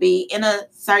want us to be in a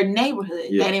certain neighborhood.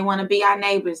 Yeah. They didn't want to be our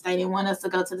neighbors. They didn't want us to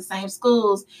go to the same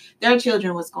schools their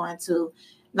children was going to.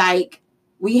 Like,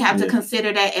 we have to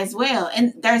consider that as well.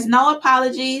 And there's no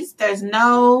apologies. There's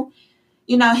no,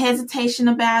 hesitation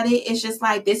about it. It's just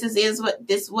like, this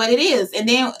is what it is. And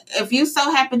then if you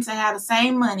so happen to have the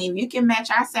same money, if you can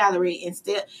match our salary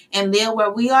and live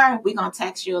where we are, we're going to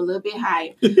tax you a little bit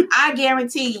higher. I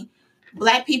guarantee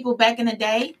black people back in the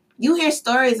day, you hear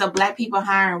stories of black people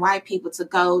hiring white people to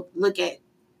go look at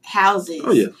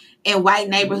houses in white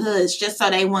neighborhoods just so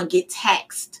they won't get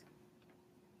taxed.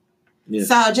 Yeah.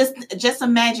 So just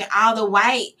imagine all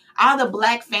the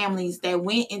black families that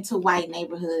went into white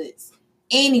neighborhoods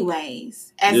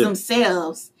anyways as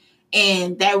themselves,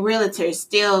 and that realtor is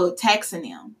still taxing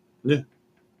them. Yeah.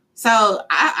 So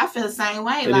I feel the same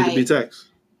way. They need to be taxed.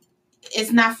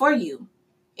 It's not for you.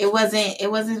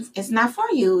 It's not for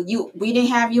you. We didn't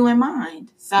have you in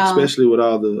mind. So especially with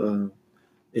all the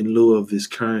in lieu of this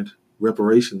current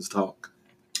reparations talk.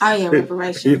 Oh yeah,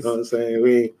 reparations. You know what I'm saying?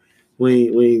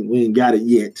 We ain't got it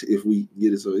yet. If we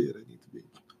get it, so they need to be.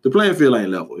 The playing field ain't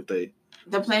level.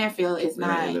 The playing field is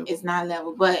not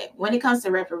level. But when it comes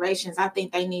to reparations, I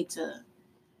think they need to.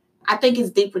 I think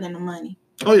it's deeper than the money.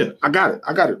 Oh yeah, I got it.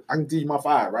 I can give you my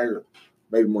 5 right here,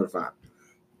 maybe more than 5.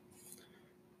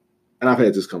 And I've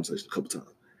had this conversation a couple times.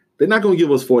 They're not going to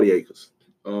give us 40 acres.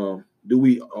 Are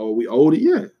we owed it?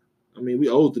 Yeah. I mean, we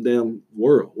owed the damn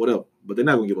world, whatever. But they're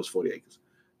not going to give us 40 acres.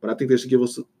 But I think they should give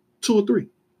us 2 or 3.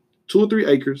 2 or 3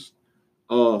 acres,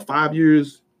 5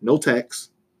 years, no tax.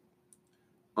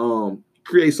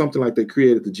 Create something like they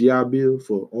created the GI Bill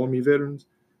for Army veterans.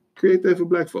 Create that for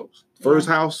black folks. First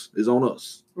house is on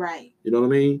us. Right. You know what I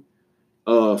mean?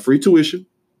 Free tuition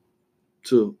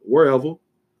to wherever,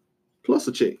 plus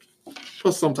a check.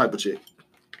 Plus some type of check.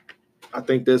 I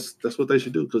think that's what they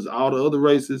should do, because all the other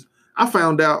races, I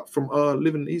found out from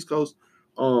living in the East Coast,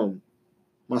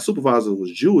 my supervisor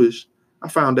was Jewish. I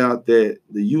found out that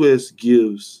the U.S.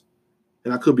 gives,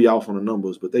 and I could be off on the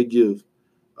numbers, but they give,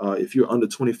 if you're under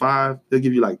 25, they'll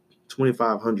give you like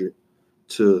 $2,500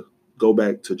 to go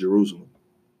back to Jerusalem.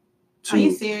 Are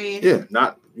you serious?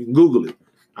 Yeah, you can Google it.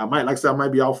 I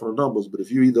might be off on the numbers, but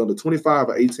if you're either under 25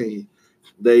 or 18,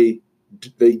 they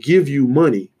give you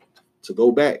money to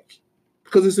go back,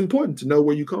 because it's important to know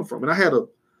where you come from. And I had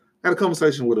a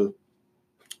conversation with a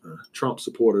Trump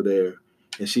supporter there,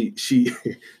 and she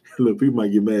look, people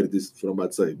might get mad at this, what I'm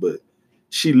about to say, but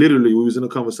she literally, we was in a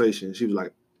conversation, she was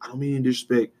like, I don't mean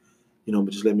disrespect, but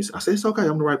just let me say. I said, it's okay,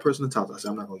 I'm the right person to talk to. I said,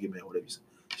 I'm not going to get mad, whatever you say.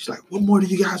 She's like, what more do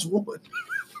you guys want?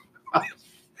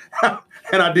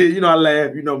 And I did, I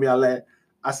laughed. You know me, I laughed.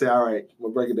 I said, all right, I'm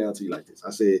going to break it down to you like this.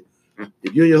 I said,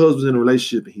 if you and your husband's in a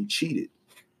relationship and he cheated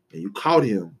and you caught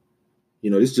him,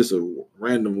 this is just a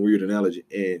random weird analogy,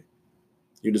 and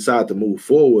you decide to move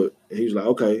forward, and he's like,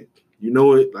 okay, you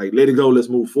know it, like, let it go, let's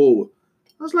move forward.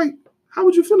 I was like, how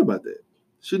would you feel about that?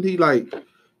 Shouldn't he, like,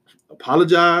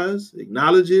 apologize,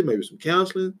 acknowledge it, maybe some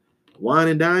counseling, wine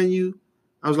and dine you?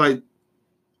 I was like,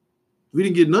 we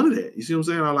didn't get none of that. You see what I'm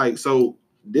saying? I'm like, so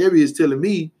Debbie is telling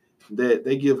me that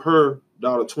they give her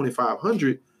daughter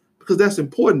 $2,500 because that's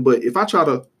important. But if I try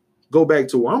to go back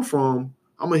to where I'm from,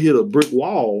 I'm gonna hit a brick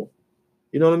wall.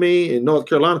 You know what I mean? In North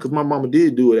Carolina, because my mama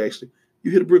did do it actually.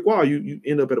 You hit a brick wall, you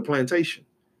end up at a plantation.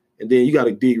 And then you got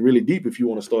to dig really deep if you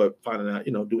want to start finding out,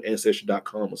 do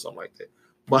Ancestry.com or something like that.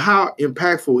 But how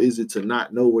impactful is it to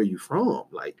not know where you're from?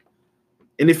 Like,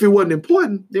 and if it wasn't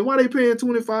important, then why they paying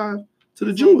 $25 to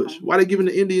the Jewish? Why they giving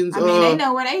the Indians? I mean, they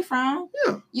know where they from.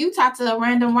 Yeah. You talk to a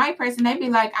random white person, they be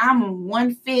like, I'm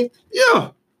 1/5. Yeah.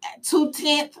 2/10.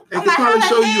 They can probably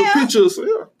show you a picture.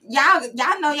 So yeah.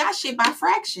 Y'all know y'all shit by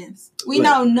fractions. We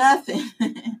know nothing.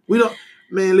 We don't.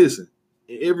 Man, listen.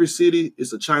 In every city,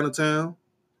 it's a Chinatown.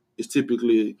 It's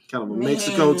typically kind of a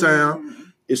Mexico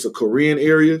town. It's a Korean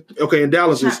area. Okay, in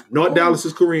Dallas, North Dallas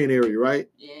is Korean area, right?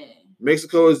 Yeah.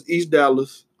 Mexico is East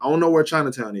Dallas. I don't know where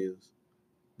Chinatown is.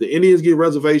 The Indians get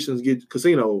reservations, get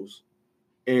casinos.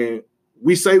 And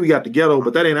we say we got the ghetto,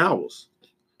 but that ain't ours.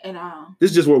 At all.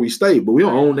 This is just where we stay, but we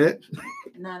don't own that.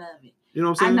 None of it. You know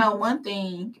what I'm saying? I know one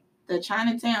thing. The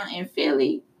Chinatown in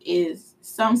Philly is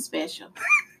something special.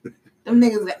 Them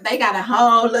niggas, they got a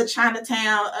whole little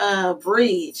Chinatown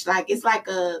bridge. Like it's like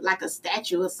a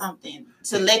statue or something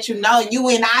to let you know you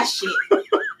in our shit.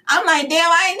 I'm like, damn,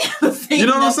 I ain't never seen. You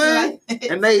know what I'm saying? Like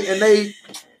and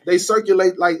they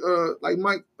circulate like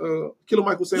Mike Killer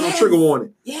Mike was saying on Trigger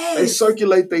Warning. Yes. They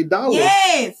circulate their dollars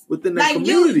within that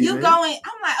community. You going,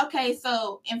 I'm like, okay,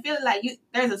 so in Philly, like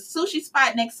there's a sushi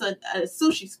spot next to a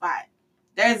sushi spot.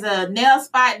 There's a nail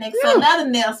spot next to another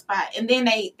nail spot. And then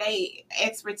they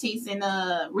expertise in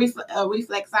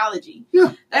reflexology.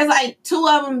 Yeah. There's like 2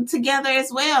 of them together as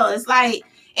well. It's like,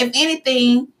 if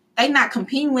anything, they not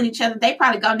competing with each other. They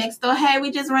probably go next door. Hey,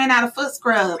 we just ran out of foot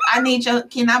scrub.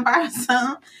 Can I borrow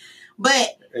some?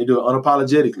 But they do it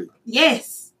unapologetically.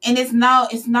 Yes. And it's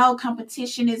no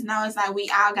competition. It's like we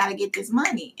all got to get this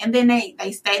money. And then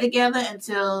they stay together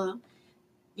until,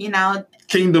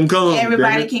 kingdom come.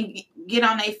 Everybody can get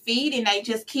on their feet, and they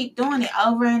just keep doing it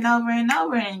over and over and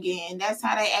over again. That's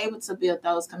how they're able to build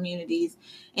those communities.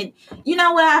 And you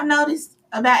know what I've noticed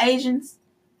about Asians?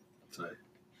 Sorry.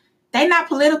 They not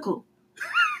political.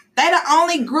 They the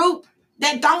only group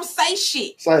that don't say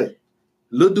shit. Say,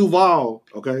 Lil Duval,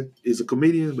 okay, is a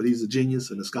comedian, but he's a genius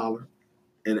and a scholar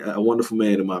and a wonderful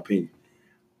man, in my opinion.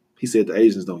 He said the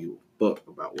Asians don't give a fuck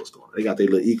about what's going on. They got their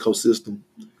little ecosystem.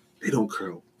 They don't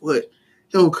care what.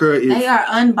 They don't care if they are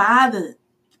unbothered.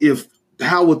 If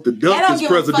Howard the Duck is president. They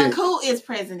don't give a fuck who is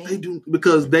president. They do,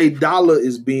 because their dollar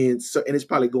is being, and it's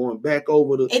probably going back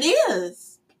over the. It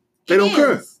is. They don't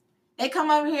care. They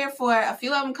come over here a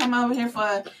few of them come over here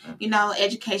for,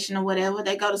 education or whatever.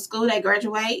 They go to school, they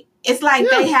graduate. It's like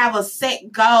they have a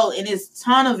set goal, and it's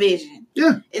tunnel vision.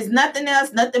 Yeah. It's nothing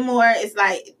else, nothing more. It's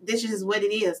like, this is what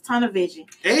it is, tunnel vision.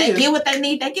 And they get what they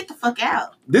need, they get the fuck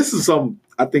out. This is something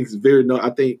I think is I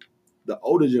think the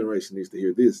older generation needs to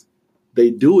hear this.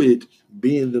 They do it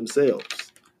being themselves.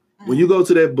 Mm-hmm. When you go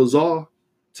to that bazaar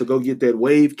to go get that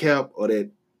wave cap or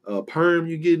that perm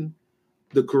you're getting,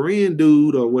 the Korean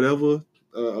dude or whatever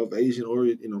of Asian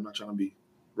origin, I'm not trying to be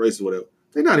racist or whatever,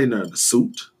 they're not in there in a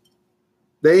suit.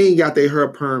 They ain't got their hair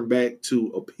perm back to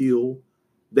appeal.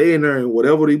 They in there in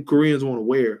whatever the Koreans want to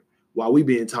wear, while we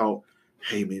being taught,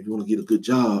 hey man, if you want to get a good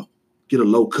job, get a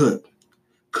low cut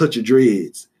your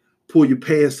dreads, pull your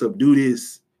pants up, do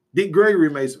this. Dick Gregory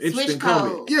made some interesting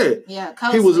comments. Yeah.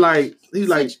 He was like,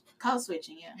 code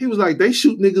switching. Yeah. He was like, they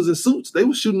shoot niggas in suits. They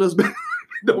was shooting us back.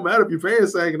 It don't matter if your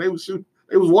pants sagging. They was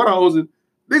water hosing.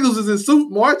 Niggas was in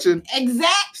suit marching. Exactly.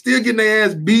 Still getting their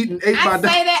ass beaten. I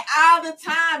say that all the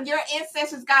time. Your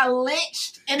ancestors got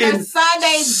lynched in their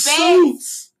Sunday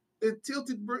suits and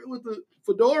tilted with the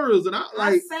fedoras, and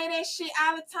I say that shit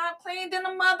all the time. Clean than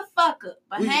a motherfucker,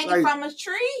 but hanging from a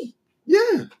tree.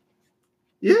 Yeah,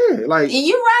 like. And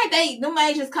you're right. Them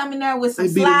Asians come in there with some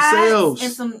slides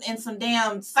and some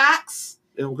damn socks.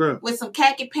 With some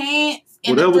khaki pants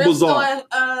and a thrift store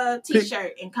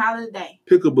t-shirt and call it a day.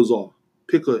 Pick a bazaar.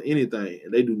 Pick anything,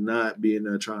 and they do not be in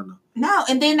there trying to. No,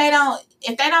 and then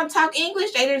if they don't talk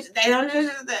English, they don't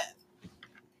just that.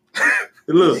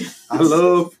 Look, I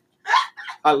love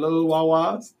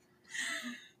Wawas.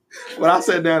 When I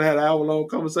sat down and had an hour-long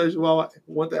conversation with Wawa,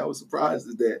 one thing I was surprised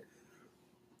is that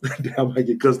I might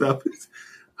get cussed out.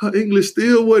 Her English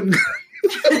still wasn't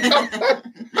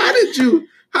good.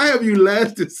 How have you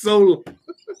lasted so long?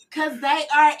 Because they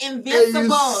are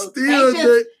invincible.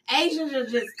 Asians are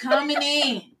just coming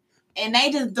in. And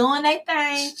they just doing their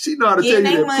thing. She know how to tell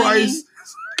you that price.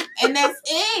 And that's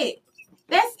it.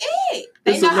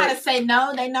 They know how to say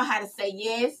no. They know how to say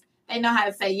yes. They know how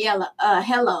to say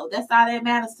hello. That's all that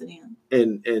matters to them.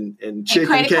 And check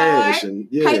and cash.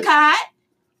 Credit card.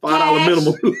 $5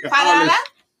 minimum. $5.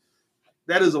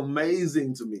 That is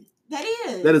amazing to me.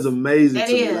 That is amazing That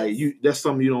to me. is. Like that's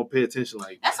something you don't pay attention.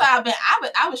 Like that's why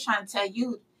I was trying to tell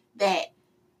you that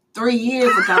 3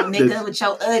 years ago, nigga, with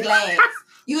your ugly ass.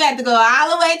 You had to go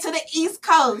all the way to the East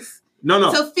Coast.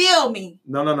 No. To feel me.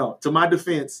 No. To my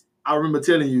defense, I remember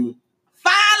telling you.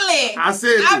 Finally. I said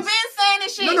this. I've been saying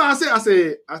this shit. No, I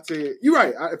said, you're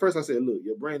right. At first I said, look,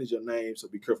 your brand is your name, so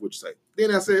be careful what you say.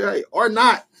 Then I said, hey, or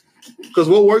not. Because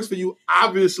what works for you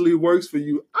obviously works for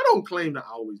you. I don't claim to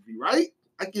always be right.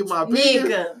 I give my opinion.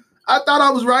 Nigga. I thought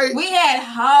I was right. We had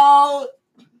whole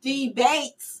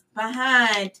debates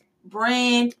behind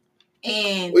brand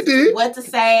and what to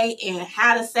say and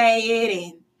how to say it.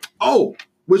 And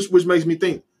which makes me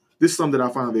think this is something that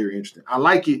I find very interesting. I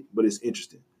like it, but it's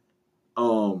interesting.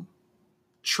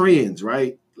 Trends,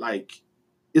 right? Like,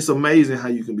 it's amazing how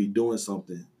you can be doing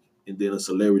something and then a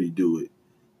celebrity do it,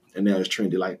 and now it's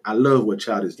trendy. Like, I love what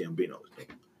Childish Gambino is doing.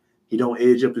 He don't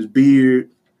edge up his beard.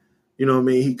 You know what I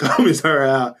mean? He combs her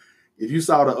out. If you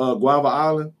saw the Guava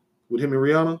Island with him and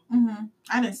Rihanna,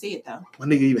 I didn't see it though. My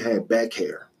nigga even had back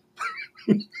hair.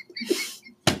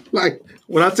 Like,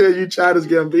 when I tell you Childish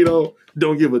Gambino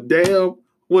don't give a damn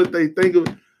what they think of,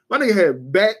 my nigga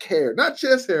had back hair, not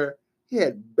chest hair. He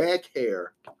had back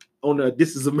hair on the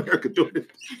This Is America doing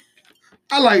it.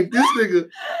 I like this nigga.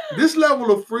 This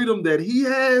level of freedom that he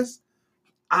has,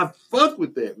 I fuck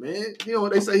with that, man. You know,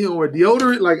 they say he don't wear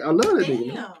deodorant. Like, I love that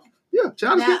nigga. Man. Yeah,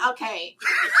 Childish. Now, okay.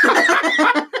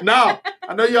 No,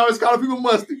 I know you always call people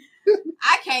musty.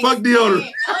 I can't. Fuck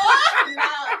deodorant.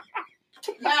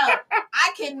 No,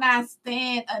 I cannot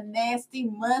stand a nasty,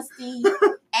 musty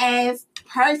ass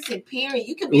person. Period.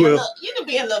 You can be a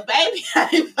little baby. I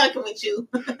ain't fucking with you.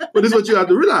 But this is what you have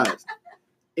to realize.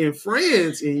 In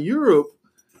France, in Europe,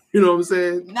 you know what I'm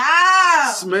saying?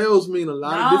 Nah. Smells mean a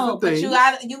lot of different things.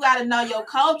 But you gotta know your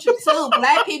culture too.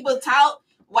 Black people taught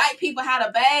white people how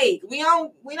to bathe. We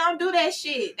don't do that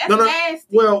shit. That's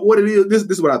nasty. Well, what it is, this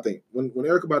is what I think. When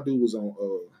Erykah Badu was on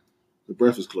the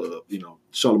Breakfast Club, you know,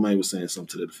 Charlamagne was saying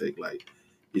something to the effect like,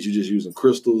 "Is you just using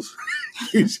crystals?"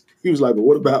 He was like, "But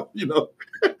what about, you know?"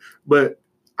 But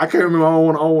I can't remember. I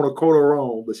don't want to quote her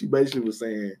wrong, but she basically was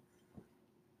saying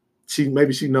she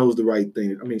knows the right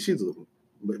thing. I mean, she's a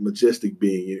majestic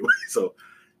being anyway, so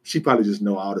she probably just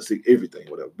know all the everything,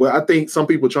 whatever. But I think some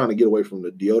people are trying to get away from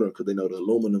the deodorant because they know the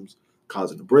aluminum's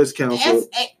causing the breast cancer.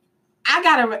 I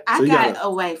got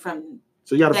away from.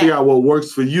 So you got to figure out what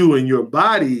works for you and your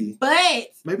body. But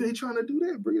maybe they're trying to do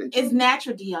that. It's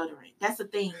natural deodorant. That's the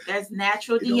thing. There's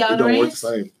natural deodorant. It don't work the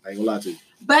same. I ain't gonna lie to you.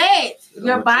 But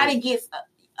your body gets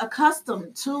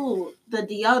accustomed to the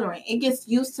deodorant. It gets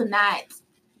used to not,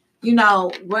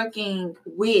 working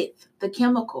with the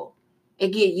chemical.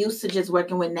 It get used to just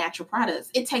working with natural products.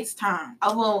 It takes time.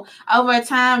 Over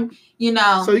time, So you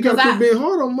got to quit being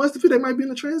hard on musty. They might be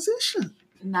in a transition.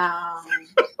 No,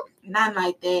 not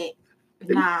like that.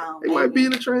 No, they might be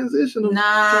in a transition of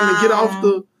trying to get off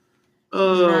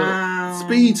the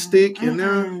speed stick, and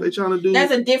now they trying to do.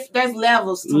 There's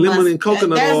levels to lemon and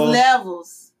coconut oil.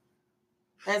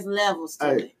 There's levels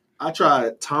to it. I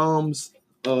tried Tom's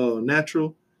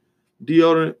natural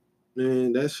deodorant,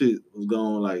 man. That shit was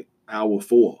gone like hour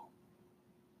 4,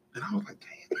 and I was like,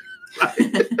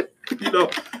 damn.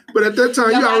 But at that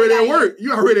time, you already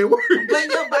at work. But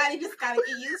your body just got to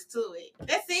get used to it.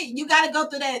 That's it. You got to go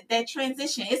through that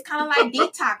transition. It's kind of like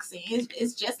detoxing.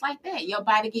 It's just like that. Your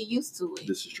body get used to it.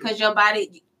 This is true. Because your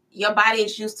body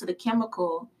is used to the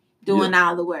chemical doing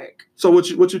all the work. So what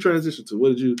you transition to? What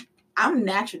did you? I'm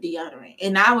natural deodorant,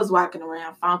 and I was walking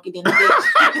around funky in the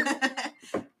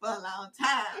bitch for a long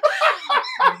time.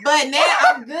 But now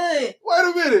I'm good. Wait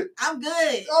a minute. I'm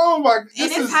good. Oh my! And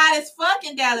it's hot as fuck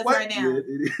in Dallas right now.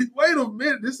 Wait a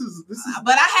minute. This is.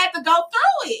 But I had to go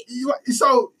through it.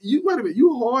 So you wait a minute.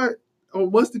 You hard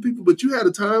on musty people, but you had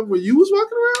a time where you was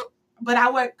walking around. But I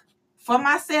work for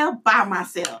myself, by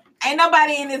myself. Ain't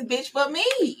nobody in this bitch but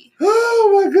me.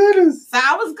 Oh my goodness! So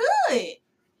I was good.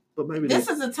 But maybe this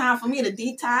is a time for me to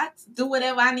detox, do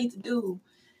whatever I need to do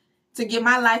to get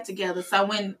my life together. So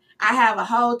when I have a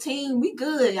whole team, we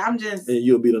good. I'm just... And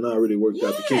you'll be done already worked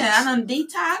out the kinks. Yeah, I done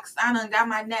detoxed. I done got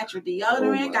my natural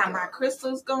deodorant, got my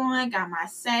crystals going, got my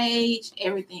sage.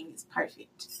 Everything is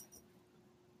perfect.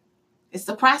 It's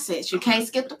the process. You can't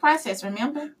skip the process,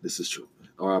 remember? This is true.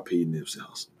 R.I.P. Nipsey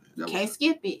Hussle. You can't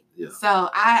skip it. Yeah. So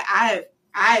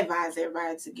I advise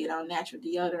everybody to get on natural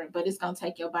deodorant, but it's going to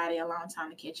take your body a long time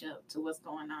to catch up to what's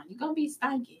going on. You're going to be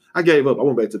stinky. I gave up. I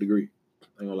went back to the degree.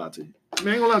 I ain't going to lie to you. I ain't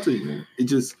going to lie to you, man. It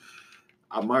just,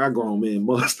 I got grown men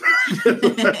must. Then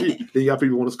you got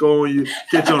people want to score on you,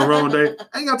 catch you on the wrong day.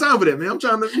 I ain't got time for that, man. I'm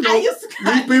trying to,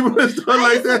 meet people and stuff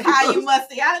like that. I used to call you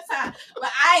musty all the time,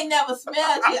 but I ain't never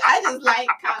smelled you. I just like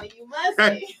calling you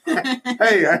musty.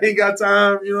 Hey, I ain't got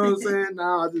time. You know what I'm saying?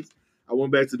 Nah, I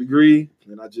went back to the degree,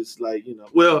 and I just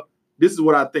well, this is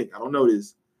what I think. I don't know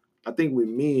this. I think with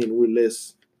men, we're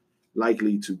less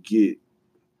likely to get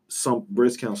some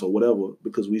breast cancer or whatever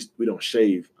because we don't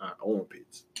shave our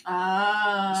armpits. You know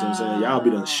what I'm saying? Y'all be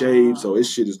done shaved, so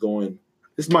this shit is going.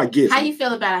 This is my guess. How you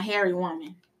feel about a hairy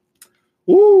woman?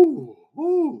 Ooh.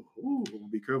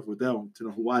 Be careful with that one to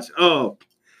know who watch.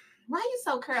 Why you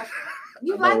so careful?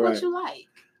 You like right. What you like?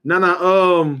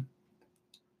 Nah.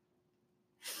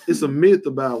 It's a myth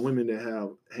about women that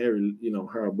have hairy,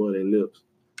 hair above their lips.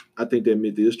 I think that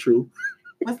myth is true.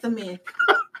 What's the myth?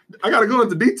 I gotta go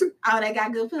into detail. Oh, they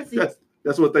got good pussy.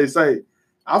 That's what they say.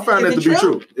 I found that to be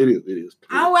true. It is.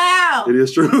 Oh wow. It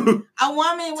is true. A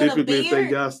woman with a beard. If they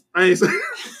got, I ain't say.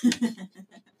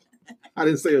 I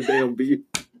didn't say a damn beard.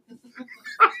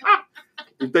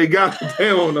 If they got, they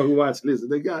don't know who watch. Listen,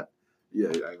 they got. Yeah,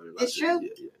 it's true. Yeah,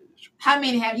 it's true. How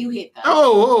many have you hit though?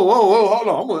 Oh, hold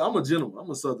on. I'm a gentleman. I'm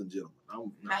a Southern gentleman.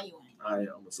 No, you ain't.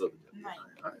 I'm a Southern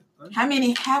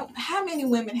gentleman. How many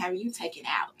women have you taken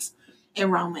out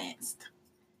and romanced?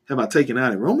 Have I taken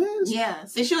out in romance? Yeah.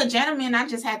 Since you're a gentleman, I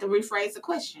just had to rephrase the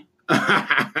question.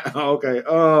 Okay.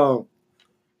 Ooh,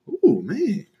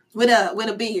 man. With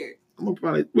a beard. I'm gonna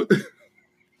probably.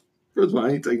 First of all, I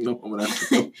ain't taking no woman out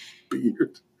with no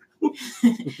beard.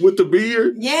 With the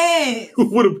beard? Yes. That's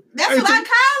what I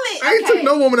call it. I ain't took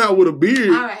no woman out with a beard.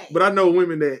 All right. But I know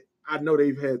women that I know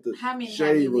they've had to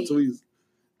shave or tweeze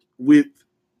with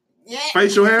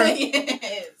facial hair.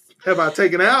 Yes. Have I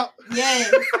taken out?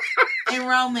 Yes. In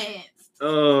romance.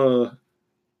 I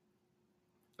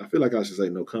feel like I should say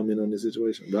no comment on this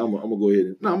situation, but I'm gonna go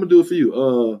ahead I'm gonna do it for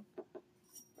you.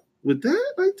 With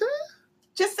that, like that?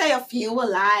 Just say a few, a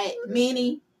lot,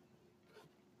 many,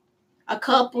 a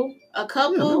couple, like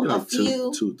a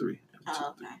few. Two, three.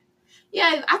 Oh, okay.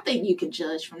 Yeah, I think you can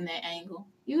judge from that angle.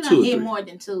 You don't hit more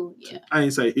than two. Yeah. I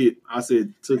ain't say hit. I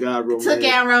said took out romance. Took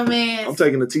out romance. I'm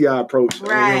taking the T.I. approach.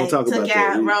 Right. We don't talk about took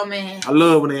out romance. I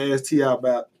love when they ask T.I.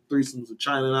 about threesomes with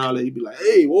China and all that. He'd be like,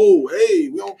 hey,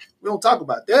 we don't talk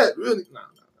about that. Really? No,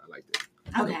 I like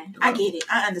that. Okay. I get it.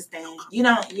 I understand. You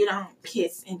don't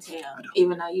kiss and tell,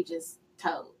 even though you just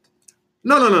told.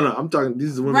 No. I'm talking,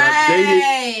 these are women I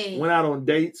dated, went out on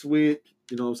dates with,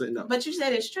 you know what I'm saying? No. But you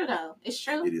said it's true, though. It's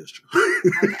true? It is true.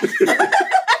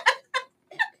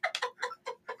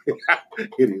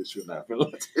 It is true.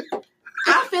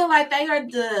 I feel like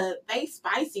they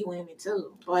spicy women,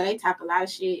 too. Boy, they talk a lot of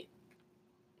shit.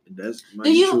 That's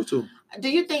true, too. Do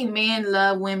you think men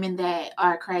love women that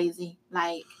are crazy?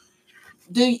 Like,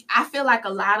 I feel like a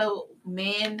lot of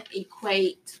men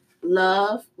equate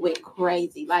love with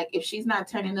crazy. Like, if she's not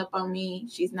turning up on me,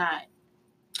 she's not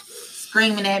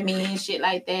screaming at me and shit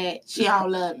like that, she don't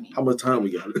love me. How much time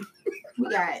we got? We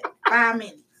got 5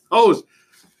 minutes.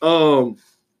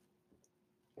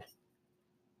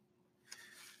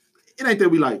 It ain't that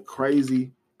we like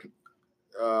crazy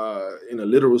in a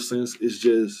literal sense. It's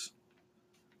just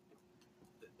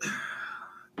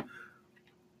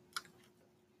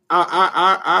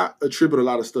I attribute a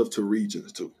lot of stuff to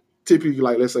regions too. Typically,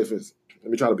 like, let's say, for instance,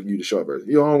 let me try to give you the short version.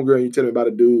 You're a homegirl, you tell me about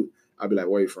a dude, I'll be like,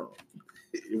 where you from?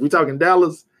 If we talking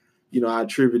Dallas, I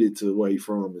attribute it to where you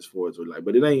from as far as we're like,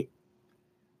 but it ain't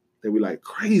that we like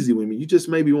crazy women. You just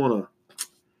maybe want to,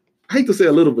 I hate to say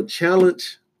a little bit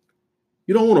challenge.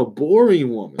 You don't want a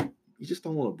boring woman. You just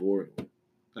don't want a boring woman.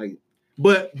 Like,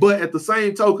 but at the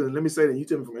same token, let me say that, you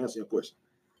tell me if I'm answering your question.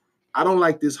 I don't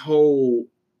like this whole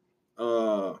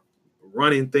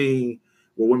running thing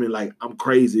where women like, I'm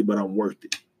crazy, but I'm worth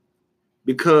it.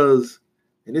 Because,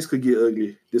 and this could get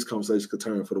ugly, this conversation could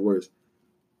turn for the worse.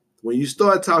 When you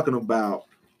start talking about,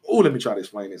 let me try to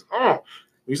explain this. When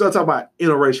you start talking about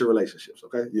interracial relationships,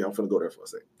 okay? Yeah, I'm finna go there for a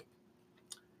second.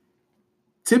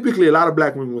 Typically, a lot of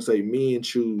black women will say men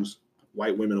choose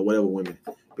white women or whatever women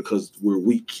because we're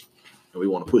weak and we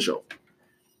want to push over.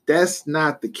 That's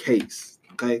not the case,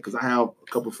 okay? Because I have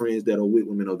a couple friends that are with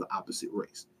women of the opposite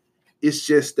race. It's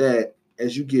just that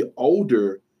as you get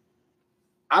older,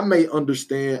 I may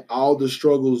understand all the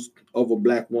struggles of a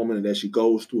black woman and that she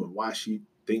goes through and why she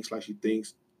thinks like she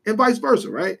thinks, and vice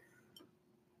versa, right?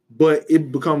 But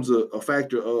it becomes a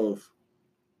factor of,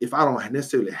 if I don't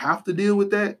necessarily have to deal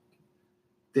with that,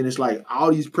 then it's like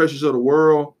all these pressures of the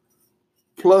world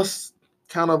plus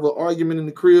kind of an argument in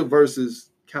the crib versus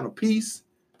kind of peace,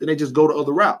 then they just go the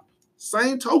other route.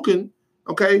 Same token,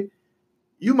 okay,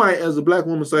 you might, as a black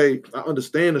woman, say, I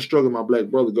understand the struggle my black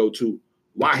brother go to,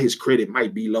 why his credit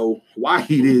might be low, why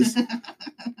he is,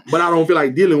 but I don't feel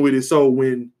like dealing with it. So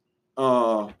when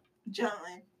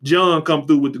John come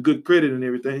through with the good credit and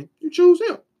everything, you choose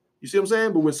him. You see what I'm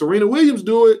saying? But when Serena Williams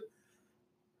do it,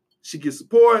 she gets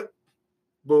support.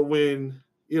 But when,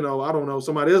 I don't know,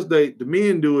 somebody else the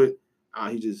men do it,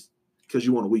 he just, because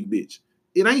you want a weak bitch.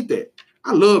 It ain't that.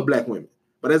 I love black women.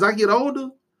 But as I get older,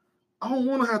 I don't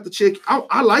want to have to check.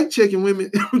 I like checking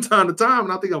women from time to time,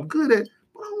 and I think I'm good at it.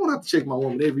 I don't want to have to check my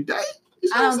woman every day.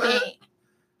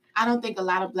 I don't think a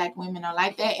lot of black women are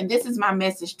like that. And this is my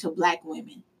message to black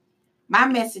women. My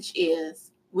message is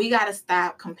we got to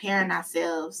stop comparing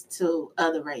ourselves to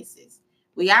other races.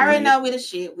 We already know we the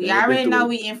shit. We already know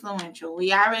we influential.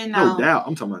 We already know. No doubt.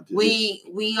 I'm talking about this.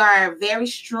 We are very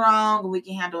strong. We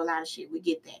can handle a lot of shit. We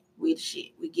get that. We the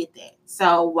shit. We get that.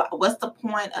 So what's the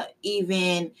point of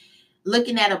even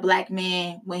looking at a black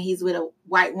man when he's with a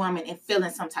white woman and feeling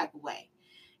some type of way?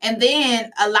 And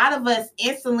then a lot of us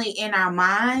instantly in our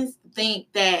minds think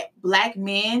that black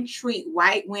men treat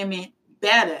white women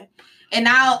better. And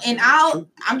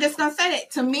I'm just gonna say that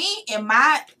to me,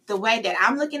 the way that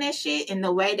I'm looking at shit and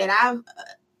the way that I've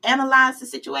analyzed the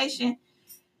situation,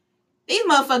 these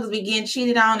motherfuckers be getting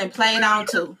cheated on and played on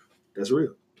too. That's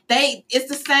real. It's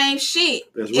the same shit.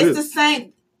 That's real. It's the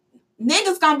same.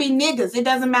 Niggas gonna be niggas. It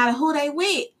doesn't matter who they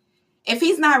with. If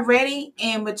he's not ready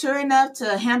and mature enough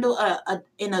to handle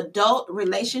an adult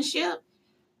relationship,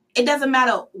 it doesn't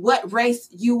matter what race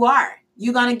you are.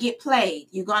 You're going to get played.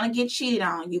 You're going to get cheated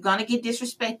on. You're going to get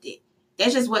disrespected.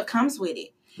 That's just what comes with it.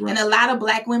 Right. And a lot of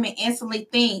black women instantly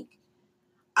think,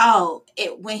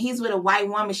 when he's with a white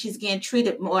woman, she's getting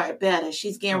treated better.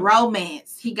 She's getting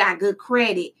romance. He got good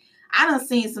credit. I done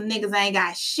seen some niggas ain't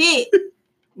got shit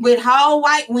with whole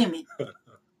white women.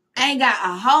 Ain't got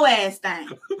a whole ass thing.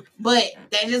 But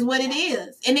that's just what it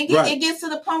is. And it gets to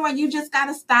the point where you just got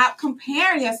to stop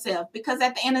comparing yourself. Because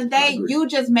at the end of the day, you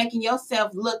just making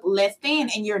yourself look less than,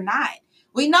 and you're not.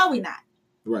 We know we're not.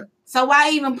 Right. So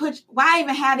why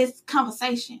even have this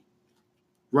conversation?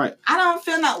 Right. I don't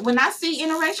feel when I see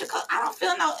interracial, I don't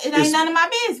feel it ain't none of my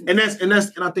business.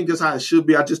 And I think that's how it should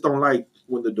be. I just don't like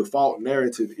when the default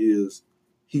narrative is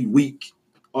he weak.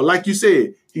 Or like you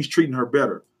said, he's treating her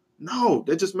better. No,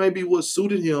 that just may be what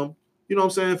suited him, you know what I'm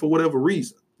saying, for whatever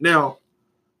reason. Now,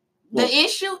 the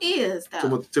issue is, though,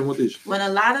 tell me what the issue. When a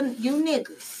lot of you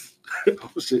niggas,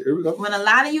 oh shit, here we go. When a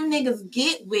lot of you niggas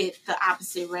get with the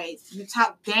opposite race, you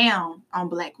talk down on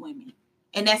black women.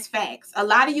 And that's facts. A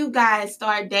lot of you guys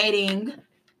start dating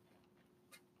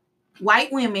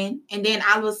white women, and then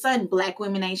all of a sudden, black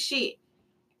women ain't shit.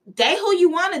 Date who you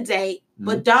want to date,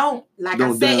 but don't I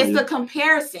said, it's the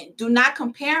comparison. Do not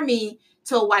compare me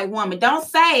to a white woman. Don't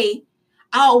say,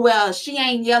 oh, well, she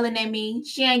ain't yelling at me.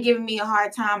 She ain't giving me a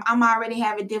hard time. I'm already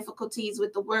having difficulties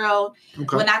with the world.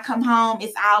 Okay. When I come home,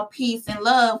 it's all peace and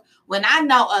love. When I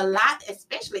know a lot,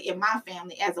 especially in my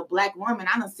family, as a black woman,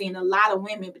 I done seen a lot of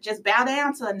women, but just bow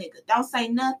down to a nigga. Don't say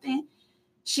nothing.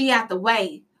 She out the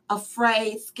way,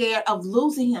 afraid, scared of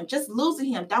losing him. Just losing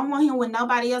him. Don't want him with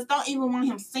nobody else. Don't even want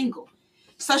him single.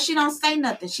 So she don't say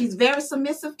nothing. She's very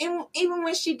submissive, even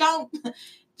when she don't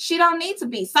need to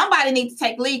be. Somebody needs to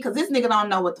take lead because this nigga don't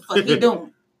know what the fuck he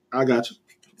doing. I got you.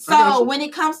 So when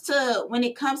it comes to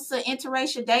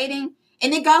interracial dating,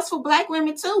 and it goes for black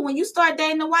women too, when you start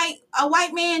dating a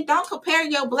white man, don't compare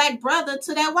your black brother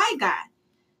to that white guy.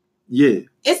 Yeah.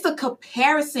 It's the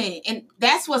comparison, and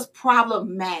that's what's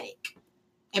problematic.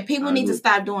 And people need to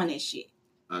stop doing that shit.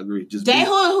 I agree. Just date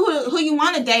who you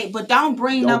want to date, but don't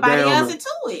bring nobody else into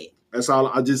it. That's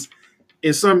all.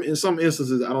 In some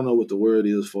instances, I don't know what the word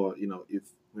is for,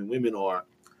 when women are,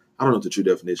 I don't know what the true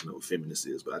definition of a feminist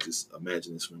is, but I just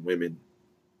imagine it's when women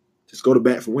just go to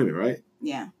bat for women, right?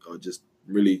 Yeah. Or just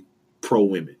really pro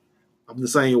women. I'm the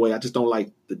same way. I just don't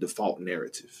like the default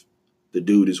narrative. The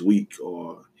dude is weak,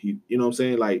 or he, you know what I'm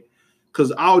saying? Like,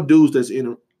 because all dudes that's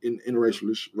in racial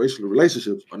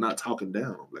relationships are not talking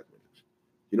down on black women.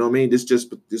 You know what I mean? This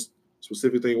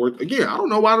specific thing worked. Again, I don't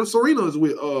know why Serena is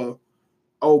with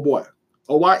old boy.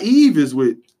 Or why Eve is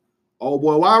with old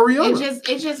boy. Why Rihanna?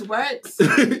 It just works.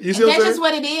 You see that's just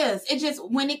what it is. It just,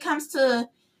 when it comes to,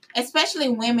 especially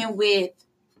women with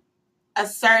a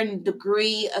certain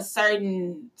degree, a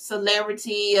certain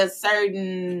celebrity, a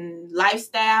certain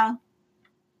lifestyle,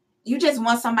 you just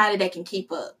want somebody that can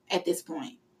keep up at this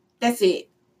point. That's it.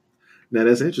 Now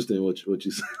that's interesting what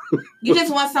you said. You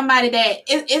just want somebody that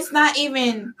it's not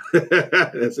even.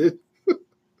 That's it.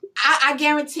 I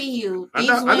guarantee you, these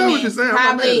women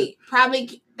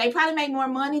probably they probably make more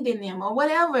money than them or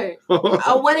whatever.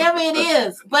 Or whatever it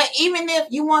is. But even if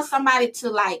you want somebody to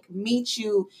like meet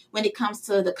you when it comes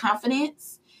to the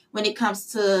confidence, when it comes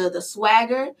to the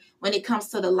swagger, when it comes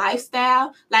to the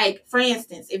lifestyle, like for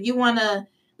instance, if you want to,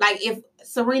 like if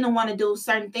Serena want to do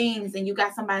certain things and you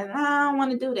got somebody, I don't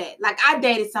want to do that. Like I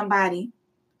dated somebody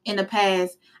in the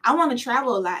past. I want to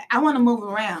travel a lot. I want to move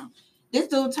around. This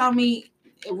dude told me,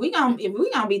 if we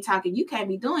gonna be talking, you can't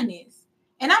be doing this.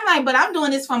 And I'm like, but I'm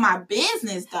doing this for my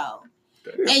business though.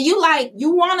 Damn. And you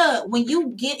want to, when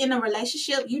you get in a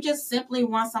relationship, you just simply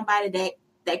want somebody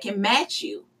that can match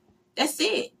you. That's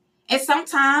it. And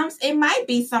sometimes it might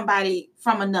be somebody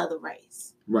from another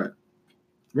race. Right.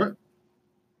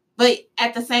 But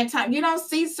at the same time, you don't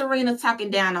see Serena talking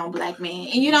down on black men.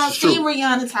 And you don't see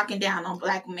Rihanna talking down on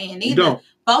black men either. You don't.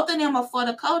 Both of them are for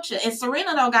the culture. And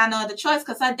Serena don't got no other choice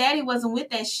because her daddy wasn't with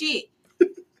that shit.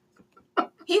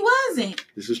 He wasn't.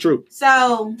 This is true.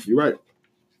 So. You're right.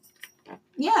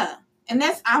 Yeah. And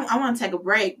that's, I want to take a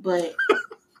break, but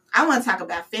I want to talk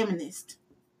about feminist.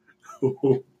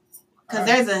 Because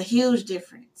there's a huge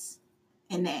difference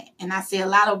in that. And I see a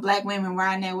lot of black women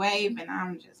riding that wave, and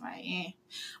I'm just like, yeah.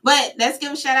 But let's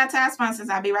give a shout out to our sponsors.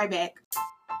 I'll be right back.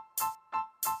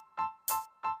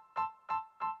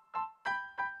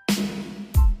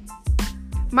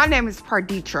 My name is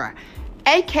Parditra,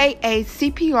 aka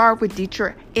CPR with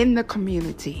Ditra in the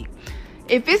community.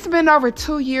 If it's been over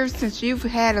 2 years since you've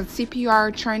had a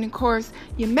CPR training course,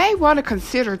 you may want to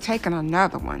consider taking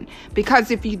another one,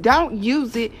 because if you don't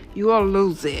use it, you will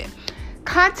lose it.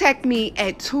 Contact me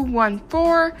at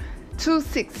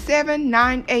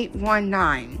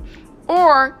 214-267-9819,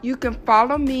 or you can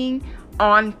follow me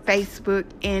on Facebook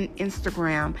and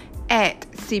Instagram at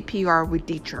CPR with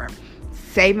Ditra.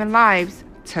 Saving lives,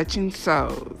 touching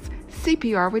souls.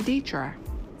 CPR with Ditra.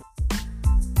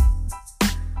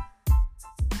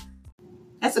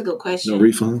 That's a good question. No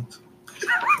refunds?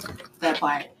 That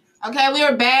part. Okay, we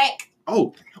are back.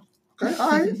 Oh, okay.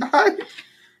 All right.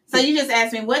 So you just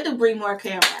asked me, what do Bree Moore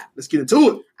care about? Let's get into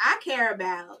it. I care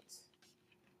about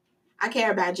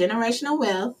generational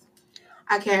wealth.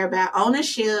 I care about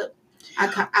ownership.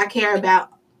 I care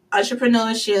about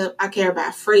entrepreneurship. I care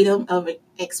about freedom of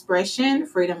expression,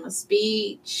 freedom of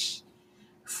speech,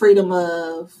 freedom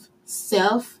of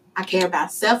self. I care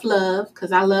about self-love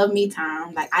because I love me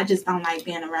time. Like, I just don't like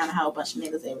being around a whole bunch of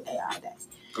niggas every day, all day.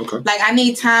 Okay. Like, I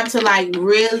need time to, like,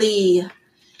 really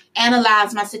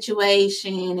analyze my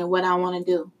situation and what I want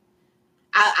to do.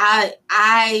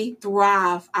 I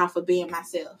thrive off of being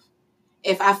myself.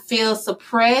 If I feel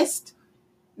suppressed,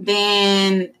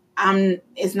 then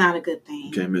it's not a good thing.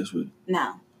 You can't mess with it.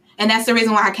 No. And that's the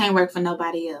reason why I can't work for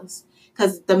nobody else.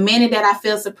 Because the minute that I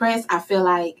feel suppressed, I feel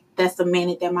like that's the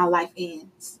minute that my life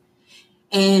ends.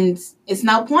 And it's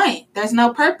no point. There's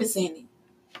no purpose in it.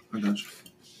 I got you.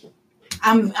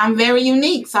 I'm very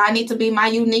unique, so I need to be my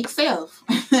unique self.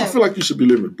 I feel like you should be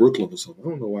living in Brooklyn or something. I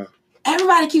don't know why.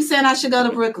 Everybody keeps saying I should go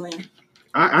to Brooklyn.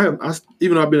 I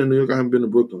even though I've been in New York, I haven't been to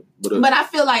Brooklyn. But I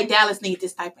feel like Dallas needs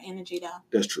this type of energy, though.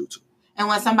 That's true, too. And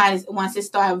when once it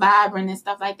start vibrating and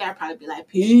stuff like that, I'll probably be like,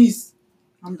 peace.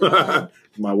 I'm done.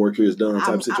 My work here is done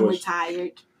type situation. I'm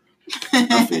retired.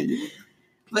 I feel you.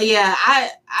 But yeah,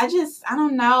 I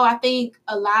don't know. I think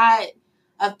a lot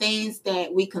of things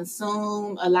that we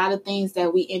consume, a lot of things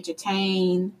that we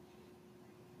entertain,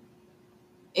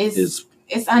 it's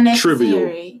unnecessary.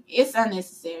 Trivial. It's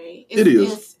unnecessary. It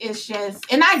is. It's just,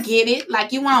 and I get it.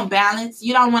 Like, you want balance.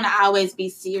 You don't want to always be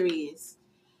serious.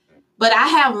 But I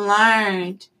have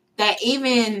learned that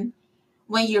even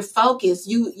when you're focused,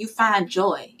 you find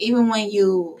joy. Even when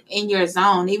you in your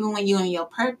zone, even when you're in your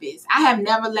purpose. I have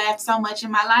never laughed so much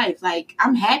in my life. Like,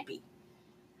 I'm happy.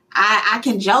 I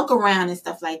can joke around and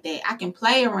stuff like that. I can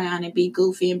play around and be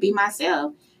goofy and be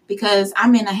myself because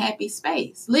I'm in a happy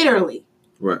space, literally.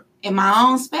 Right. In my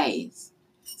own space.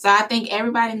 So I think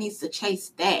everybody needs to chase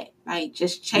that. Like,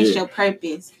 just chase your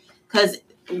purpose. Because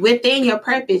within your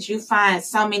purpose, you find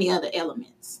so many other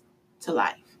elements to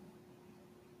life.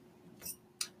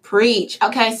 Preach.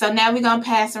 Okay, so now we're going to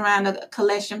pass around a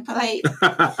collection plate.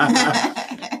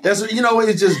 That's,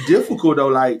 it's just difficult, though.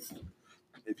 Like,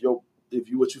 if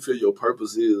what you feel your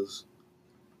purpose is,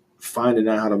 finding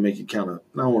out how to make it kind of,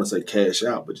 I don't want to say cash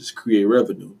out, but just create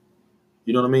revenue.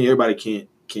 You know what I mean? Everybody can't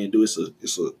do it.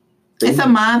 It's a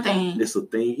mind thing. It's a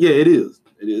thing. Yeah, it is.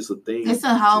 It is a thing. It's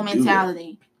a whole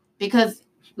mentality. Because,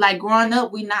 like, growing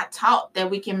up, we're not taught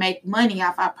that we can make money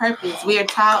off our purpose. We are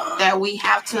taught that we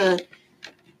have to,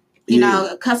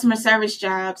 customer service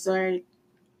jobs or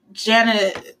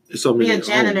janitor or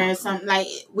something. Like,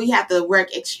 we have to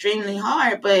work extremely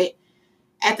hard. But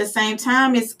at the same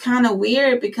time, it's kind of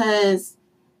weird because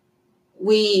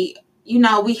we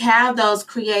have those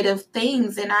creative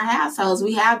things in our households.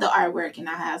 We have the artwork in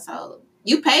our household.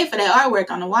 You pay for that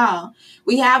artwork on the wall.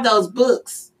 We have those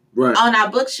books on our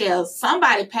bookshelves.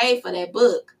 Somebody paid for that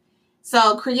book.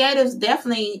 So creatives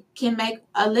definitely can make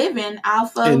a living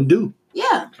off of... And do.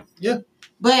 Yeah. Yeah.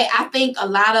 But I think a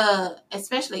lot of,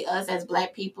 especially us as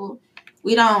Black people,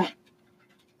 we don't...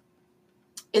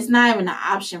 It's not even an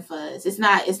option for us. It's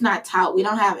not taught. We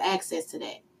don't have access to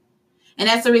that. And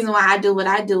that's the reason why I do what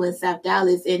I do in South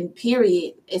Dallas, in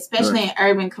period, especially in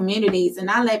urban communities.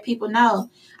 And I let people know.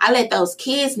 I let those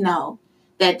kids know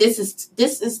that this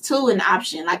is too an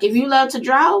option. Like, if you love to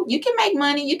draw, you can make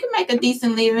money. You can make a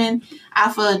decent living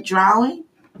off of drawing.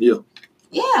 Yeah,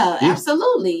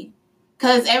 absolutely.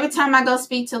 Because every time I go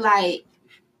speak to, like,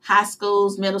 high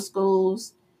schools, middle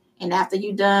schools, and after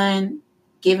you done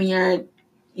giving your,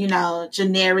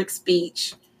 generic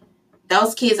speech,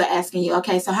 those kids are asking you,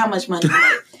 okay, so how much money you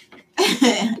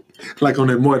make? Like on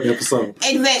that Martin episode.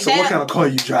 Exactly. So what kind of car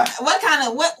you drive?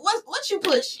 What you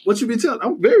push? What you be telling?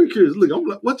 I'm very curious. Look, I'm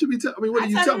like, what you be telling? I mean, what do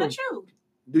you tell them? The truth.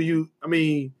 Do you? I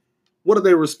mean, what are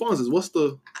their responses? What's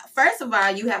the? First of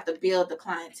all, you have to build the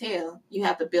clientele. You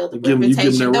have to build the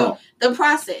reputation. The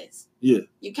process. Yeah.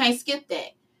 You can't skip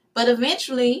that. But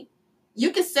eventually,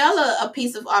 you can sell a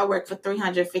piece of artwork for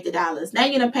 $350. Now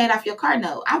you're gonna pay off your car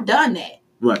note. I've done that.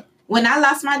 Right. When I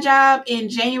lost my job in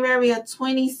January of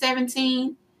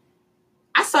 2017,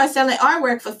 I started selling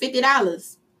artwork for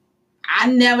 $50. I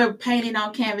never painted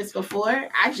on canvas before.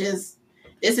 This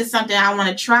is something I want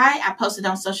to try. I posted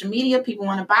on social media. People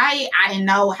want to buy it. I didn't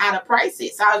know how to price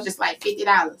it. So I was just like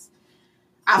 $50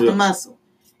 off the muscle.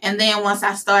 And then once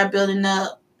I started building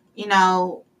up,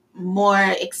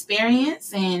 more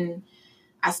experience, and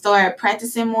I started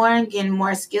practicing more and getting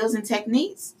more skills and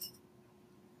techniques,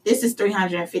 this is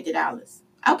 $350.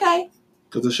 Okay.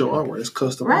 Because it's your artwork. It's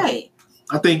custom. Right.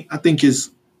 I think it's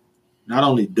not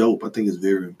only dope, I think it's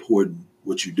very important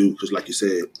what you do. Because like you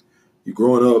said, you're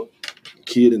growing up,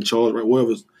 kid in charge, right?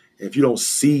 Whatever. If you don't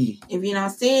see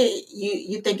it,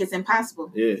 you think it's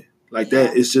impossible. Yeah.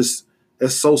 That. It's just,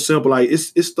 that's so simple. Like,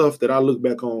 it's stuff that I look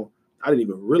back on, I didn't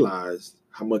even realize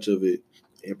how much of it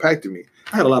impacted me.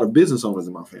 I had a lot of business owners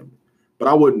in my family, but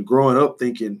I wasn't growing up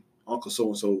thinking Uncle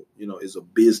so-and-so, is a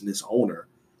business owner.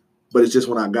 But it's just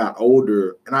when I got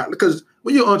older, because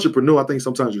when you're an entrepreneur, I think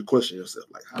sometimes you question yourself,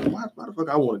 like, why the fuck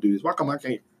I want to do this? Why come I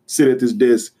can't sit at this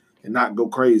desk and not go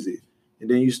crazy? And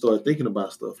then you start thinking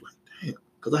about stuff like, damn,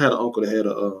 because I had an uncle that had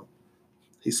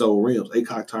he sold rims,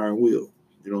 Acock Tire and Wheel.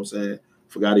 You know what I'm saying?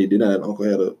 Forgot he did that. An uncle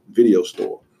had a video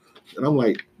store. And I'm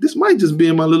like, this might just be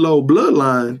in my little old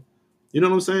bloodline. You know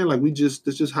what I'm saying? Like, that's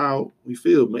just how we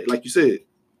feel. Like you said,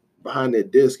 behind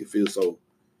that desk, it feels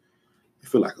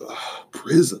like a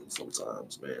prison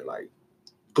sometimes, man. Like,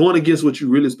 going against what you're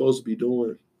really supposed to be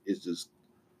doing is just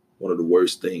one of the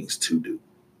worst things to do.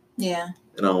 Yeah.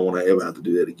 And I don't want to ever have to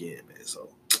do that again, man. So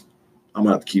I'm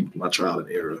going to have to keep my trial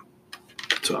and error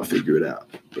until I figure it out.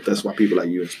 But that's why people like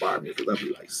you inspire me, because I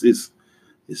be like, sis,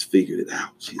 it's figured it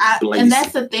out. And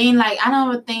that's the thing. Like, I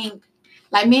don't ever think,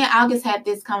 like, me and August had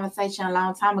this conversation a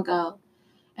long time ago.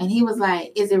 And he was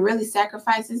like, is it really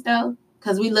sacrifices, though?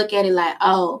 Because we look at it like,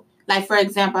 oh, like, for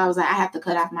example, I was like, I have to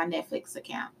cut off my Netflix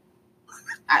account.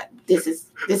 This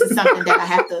is something that I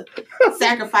have to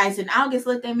sacrifice. And August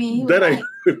looked at me and he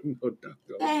was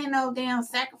that ain't no damn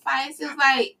sacrifice. It was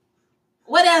like,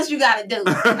 what else you got to do?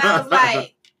 And I was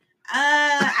like,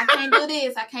 I can't do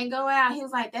this. I can't go out. He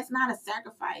was like, that's not a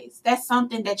sacrifice. That's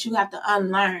something that you have to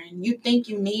unlearn. You think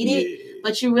you need it,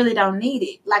 but you really don't need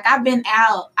it. Like, I've been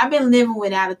living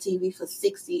without a TV for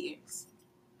 6 years.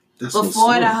 That's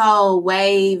before the whole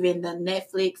wave and the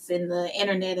Netflix and the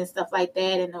internet and stuff like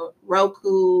that and the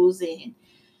Rokus and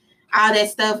all that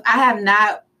stuff.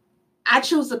 I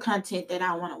choose the content that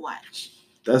I want to watch.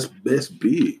 That's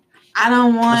big.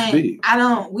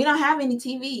 We don't have any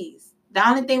TVs. The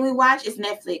only thing we watch is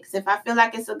Netflix. If I feel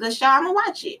like it's a good show, I'm going to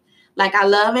watch it. Like, I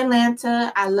love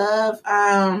Atlanta. I love,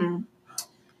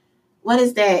 what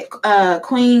is that?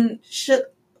 Queen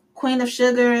of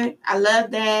Sugar. I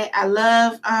love that. I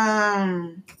love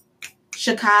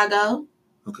Chicago.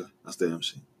 Okay, that's the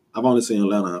MC. I've only seen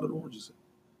Atlanta out of the ones you said.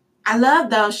 I love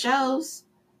those shows,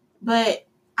 but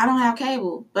I don't have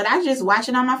cable. But I just watch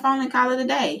it on my phone and call it a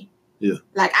day. Yeah.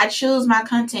 Like, I choose my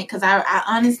content because I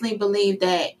honestly believe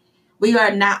that we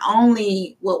are not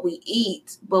only what we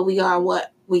eat, but we are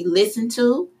what we listen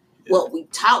to, what we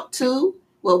talk to,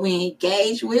 what we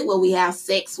engage with, what we have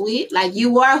sex with. Like,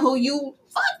 you are who you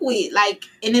fuck with. Like,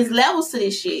 and there's levels to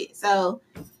this shit. So,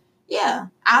 Yeah.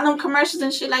 All them commercials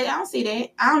and shit like that, I don't see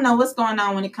that. I don't know what's going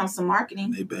on when it comes to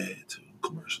marketing. They bad too.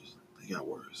 Commercials. They got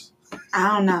worse. I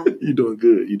don't know. You're doing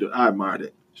good. I admire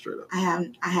that. Straight up.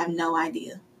 I have no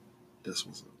idea. That's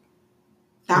what's up.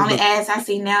 The only ads I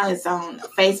see now is on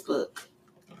Facebook.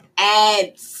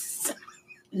 Ads.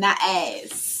 Not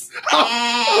ads.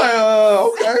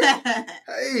 Ads. Okay.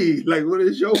 Hey, like what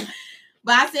is your...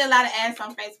 But I see a lot of ads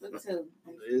on Facebook too.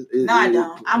 No, I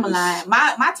don't. I'm lying.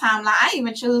 My timeline, I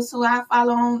even choose who I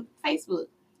follow on Facebook.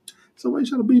 Somebody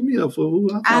trying to beat me up for who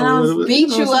I follow. I don't beat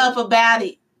you up about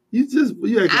it. I just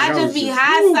be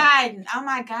high-siding. Oh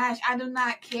my gosh, I do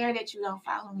not care that you don't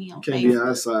follow me on Facebook. Can't be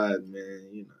high-side, man.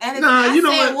 You know. I you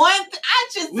know what? I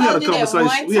just told you that one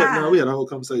time. We had a whole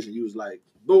conversation. You was like,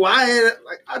 but why?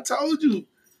 Like I told you,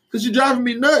 because you're driving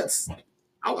me nuts.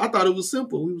 I thought it was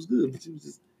simple. We was good, but you was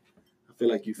just. I feel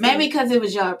like you. Maybe because it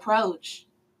was your approach.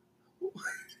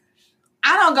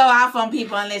 I don't go off on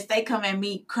people unless they come at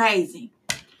me crazy.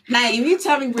 Now, if you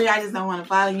tell me, Brie, I just don't want to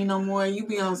follow you no more, you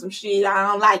be on some shit, I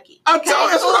don't like it. That's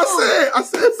what I said. I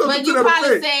said something but to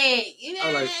that effect. But you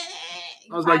probably said,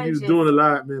 I was like, you was doing a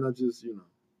lot, man. I just,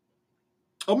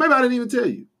 Oh, maybe I didn't even tell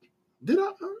you. Did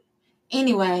I?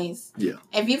 Anyways. Yeah.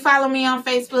 If you follow me on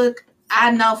Facebook,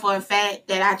 I know for a fact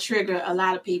that I trigger a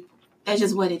lot of people. That's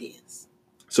just what it is.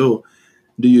 So,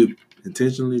 do you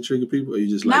intentionally trigger people, or you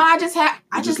just like? No, I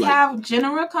just have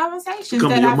general conversations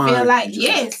that I feel like,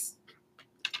 yes.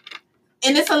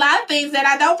 And it's a lot of things that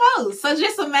I don't post. So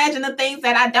just imagine the things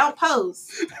that I don't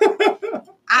post.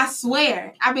 I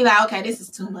swear. I'd be like, okay, this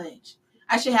is too much.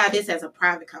 I should have this as a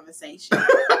private conversation.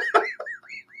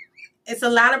 It's a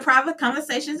lot of private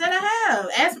conversations that I have.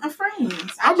 Ask my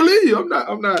friends. I believe you.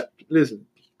 I'm not. Listen.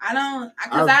 I don't,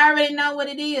 because I already know what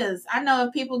it is. I know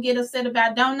if people get upset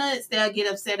about donuts, they'll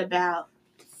get upset about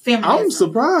feminism. I'm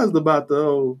surprised about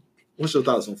what's your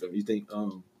thoughts on feminism? You think,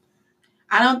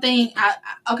 I don't think,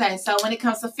 okay, so when it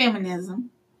comes to feminism,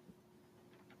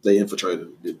 they infiltrated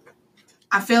it.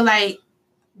 I feel like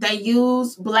they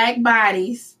use black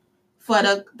bodies for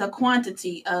the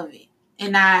quantity of it.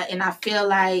 And I feel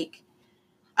like,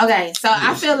 okay, so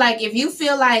I feel like if you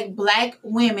feel like black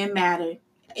women matter,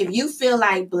 if you feel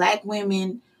like black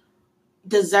women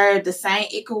deserve the same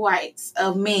equal rights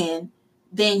of men,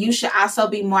 then you should also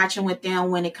be marching with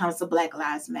them when it comes to Black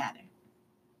Lives Matter.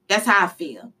 That's how I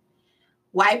feel.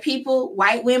 White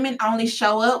women only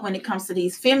show up when it comes to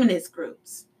these feminist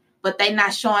groups, but they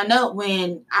not showing up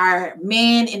when our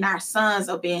men and our sons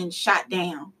are being shot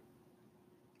down.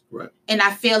 Right. And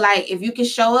I feel like if you can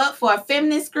show up for a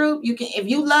feminist group, you can. If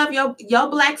you love your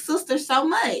black sister so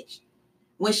much,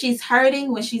 when she's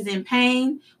hurting, when she's in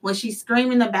pain, when she's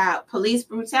screaming about police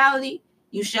brutality,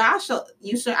 you should also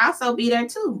be there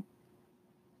too.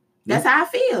 That's how I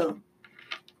feel.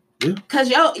 Yeah. Because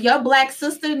your black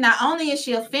sister, not only is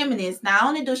she a feminist, not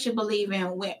only does she believe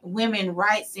in women's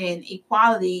rights and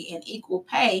equality and equal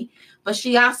pay, but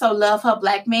she also loves her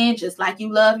black man just like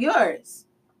you love yours.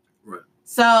 Right.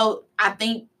 So I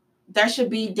think there should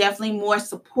be definitely more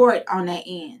support on that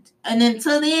end. And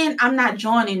until then, I'm not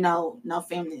joining no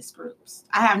feminist groups.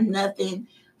 I have nothing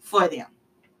for them.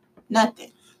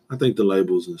 Nothing. I think the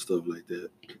labels and stuff like that.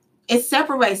 It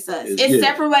separates us. It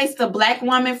separates the black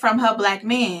woman from her black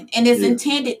man. And it's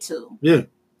intended to. Yeah.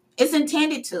 It's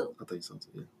intended to. I think so too,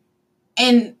 yeah.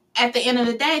 And at the end of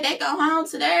the day, they go home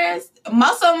to theirs.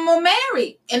 Most of them are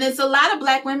married. And it's a lot of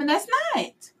black women that's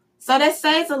not. So that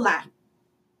says a lot.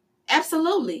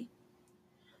 Absolutely.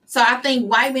 So I think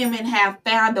white women have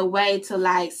found a way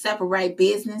to separate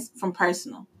business from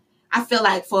personal. I feel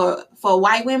like for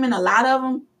white women, a lot of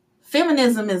them,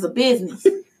 feminism is a business.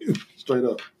 Straight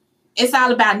up. It's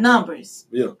all about numbers.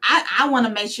 Yeah. I want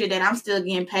to make sure that I'm still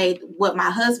getting paid what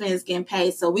my husband is getting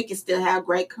paid so we can still have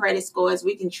great credit scores.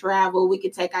 We can travel. We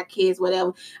can take our kids,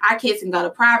 whatever. Our kids can go to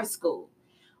private school.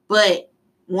 But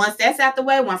once that's out the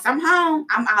way, once I'm home,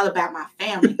 I'm all about my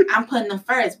family. I'm putting them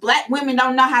first. Black women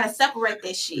don't know how to separate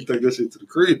that shit. We take that shit to the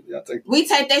crib. We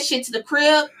take that shit to the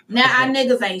crib. Now our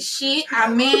niggas ain't shit. Our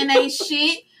men ain't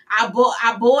shit. Our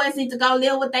boys need to go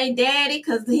live with their daddy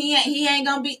because he ain't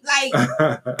gonna be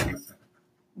like.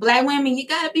 Black women, you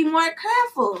gotta be more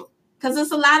careful because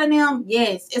it's a lot of them.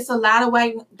 Yes, it's a lot of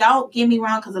white. Don't get me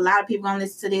wrong, because a lot of people gonna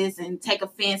listen to this and take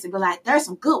offense and be like, "There's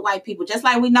some good white people," just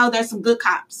like we know there's some good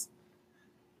cops.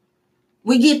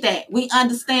 We get that. We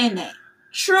understand that.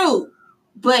 True,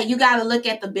 but you gotta look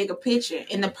at the bigger picture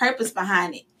and the purpose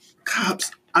behind it.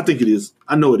 Cops, I think it is.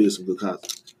 I know it is some good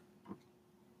cops.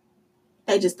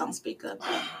 They just don't speak up.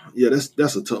 Yeah,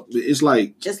 that's a tough. It's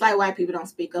like just like white people don't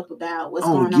speak up about what's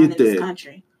going on in this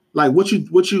country. Like what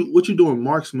you doing,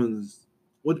 marksman's?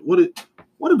 What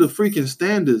are the freaking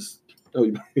standards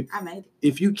No, I made it.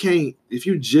 If you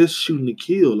just shooting to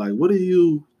kill, like what are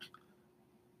the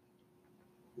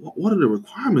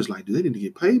requirements? Like, do they need to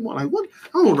get paid more? Like what?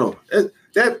 I don't know.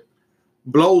 That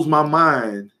blows my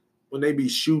mind when they be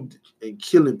shooting and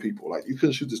killing people. Like you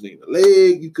couldn't shoot this nigga in the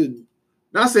leg. You couldn't.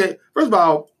 Not saying, first of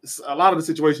all, a lot of the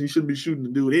situation you shouldn't be shooting the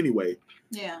dude anyway.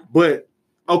 Yeah. But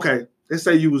okay, let's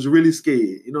say you was really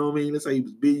scared. You know what I mean? Let's say he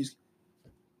was big.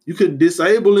 You couldn't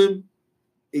disable him.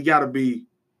 It gotta be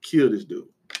kill this dude.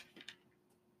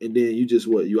 And then you just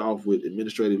you off with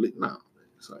administrative leave? Nah,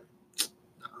 it's like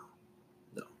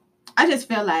no. I just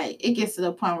feel like it gets to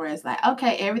the point where it's like,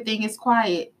 okay, everything is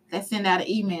quiet. Let's send out an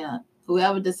email.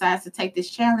 Whoever decides to take this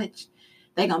challenge,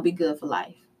 they're gonna be good for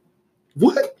life.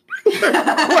 What? Wait.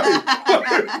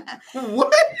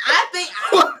 What?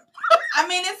 I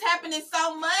mean, it's happening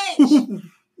so much.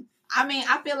 I mean,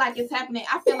 I feel like it's happening.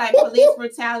 I feel like police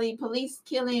brutality, police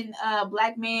killing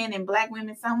black men and black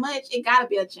women so much. It gotta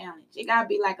be a challenge. It gotta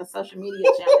be like a social media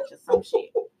challenge or some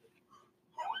shit.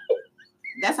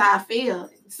 That's how I feel.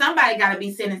 Somebody gotta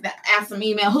be sending out some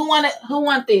email. Who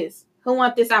want this? Who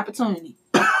want this opportunity?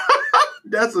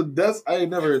 That's I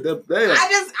ain't never heard that. Damn.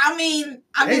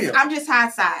 I'm just high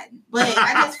side, but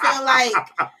I just feel like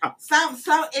some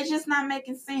it's just not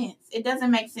making sense. It doesn't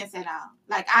make sense at all.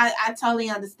 Like I totally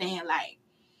understand. Like,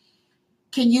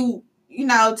 can you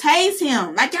tase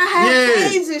him? Like y'all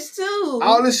have tasers too.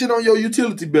 All this shit on your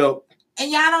utility belt, and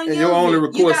y'all don't use your only it.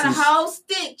 request You got a is whole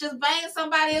stick. Just bang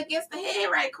somebody against the head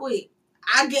right quick.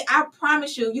 I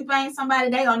promise you bang somebody,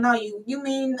 they gonna know you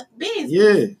mean business.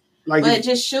 Yeah. Like, but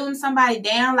just shooting somebody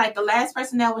down, like the last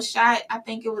person that was shot, I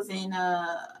think it was in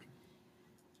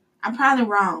I'm probably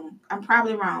wrong,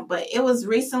 but it was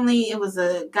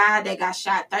a guy that got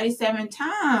shot 37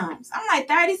 times. I'm like,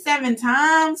 37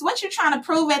 times? What you trying to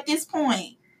prove at this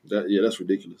point? That's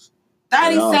ridiculous.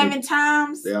 37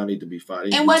 times? They all need to be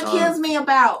fighting. And what kills me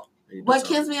about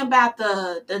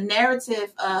the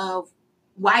narrative of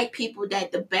white people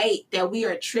that debate that we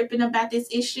are tripping about this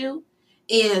issue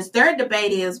is their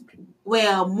debate is,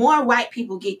 well, more white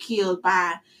people get killed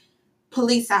by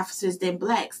police officers than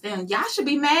blacks. Then y'all should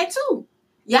be mad too.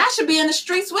 Y'all should be in the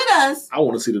streets with us. I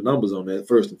want to see the numbers on that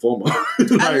first and foremost.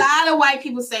 Like, a lot of white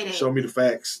people say that. Show me the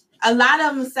facts. A lot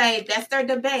of them say that's their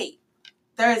debate.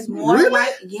 There's more really?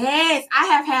 white. Yes, I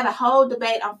have had a whole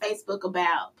debate on Facebook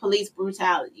about police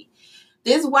brutality.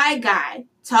 This white guy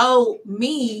told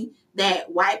me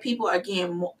that white people are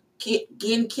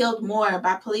getting killed more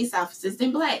by police officers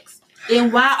than blacks.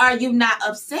 Then why are you not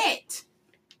upset?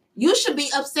 You should be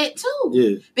upset too.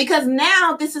 Yeah. Because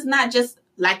now this is not just,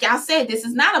 like y'all said, this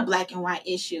is not a black and white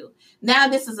issue. Now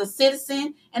this is a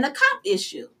citizen and a cop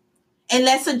issue. And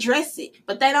let's address it.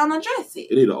 But they don't address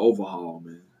it. It need an overhaul,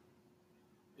 man.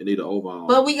 It need an overhaul.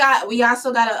 But we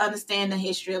also got to understand the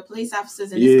history of police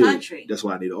officers in this country. That's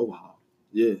why I need an overhaul.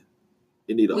 Yeah.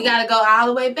 We got to go all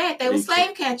the way back. They were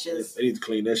slave catchers. They need to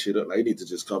clean that shit up. Like, they need to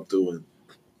just come through and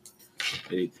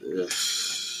they need to,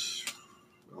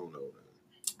 I don't know.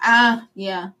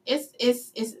 Yeah.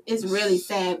 It's really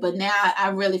sad. But now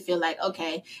I really feel like,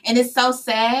 okay. And it's so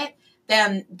sad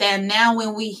that now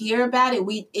when we hear about it,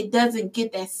 it doesn't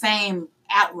get that same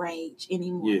outrage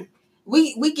anymore. Yeah.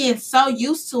 We get so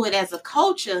used to it as a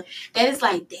culture that it's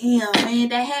like, damn, man,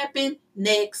 that happened.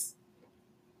 Next.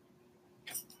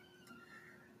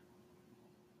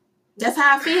 That's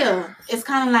how I feel. It's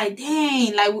kind of like,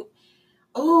 dang, like,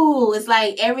 oh, it's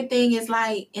like everything is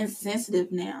like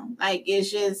insensitive now. Like it's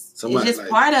just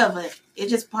part of it. It's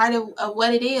just part of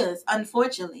what it is.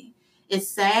 Unfortunately, it's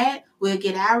sad. We'll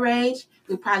get outraged.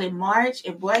 We'll probably march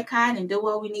and boycott and do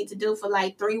what we need to do for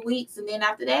like 3 weeks, and then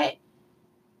after that,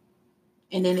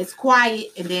 and then it's quiet,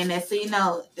 and then that's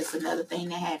it's another thing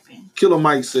that happened. Killer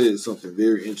Mike said something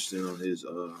very interesting on his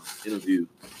interview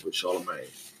with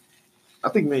Charlamagne. I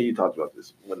think, man, you talked about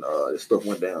this when this stuff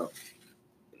went down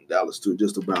in Dallas too,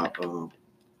 just about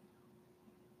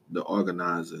the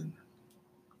organizing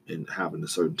and having the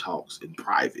certain talks in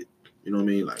private. You know what I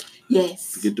mean? Like,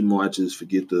 yes. Forget the marches,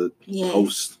 forget the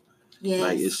posts. Yes.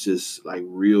 Like, it's just like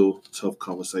real tough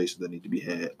conversations that need to be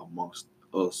had amongst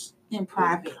us in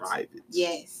private.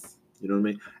 Yes. You know what I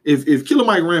mean? If Killer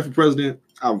Mike ran for president,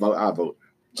 I'll vote.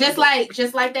 Just like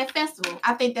that festival.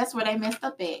 I think that's where they messed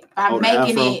up at. By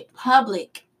making it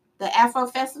public. The Afro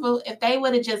Festival, if they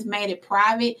would have just made it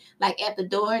private, like at the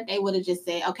door, they would have just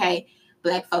said, okay,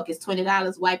 black folk is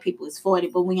 $20, white people is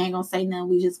 $40, but we ain't going to say nothing.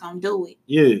 We just going to do it.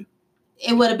 Yeah.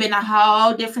 It would have been a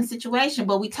whole different situation,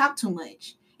 but we talk too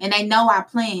much. And they know our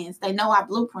plans. They know our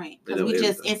blueprint. Because we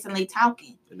just instantly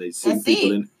talking. And they see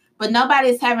people in. But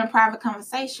nobody's having private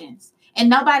conversations. And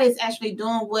nobody's actually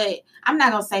doing what, I'm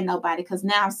not going to say nobody, because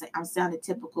now I'm sounding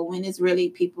typical when it's really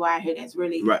people out here that's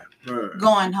really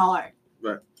going hard.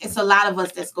 Right. It's a lot of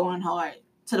us that's going hard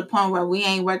to the point where we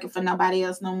ain't working for nobody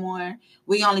else no more.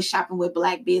 We only shopping with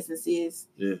Black businesses.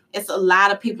 Yeah. It's a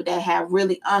lot of people that have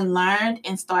really unlearned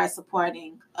and start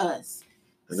supporting us.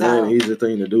 And that ain't an easy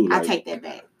thing to do. I take that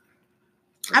back.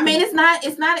 I mean, it's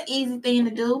not an easy thing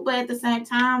to do, but at the same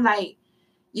time, like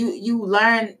you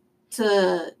learn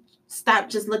to stop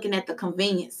just looking at the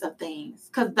convenience of things.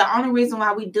 Because the only reason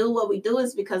why we do what we do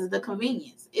is because of the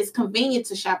convenience. It's convenient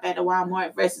to shop at a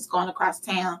Walmart versus going across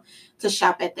town to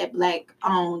shop at that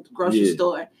Black-owned grocery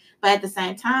store. But at the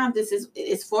same time,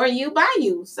 it's for you, by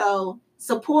you. So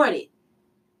support it.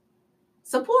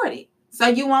 Support it. So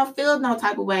you won't feel no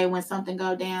type of way when something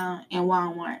go down in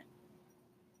Walmart.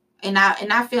 And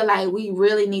I feel like we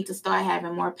really need to start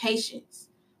having more patience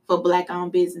for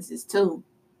Black-owned businesses too.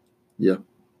 Yeah.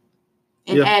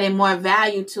 And adding more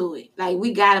value to it. Like,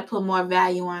 we got to put more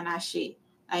value on our shit.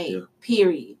 Like,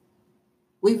 period.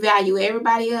 We value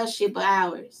everybody else's shit but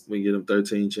ours. We get them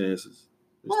 13 chances.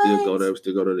 We still go there. We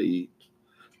still go to eat.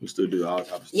 We still do all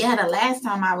types of stuff. Yeah, the last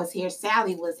time I was here,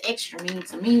 Sally was extra mean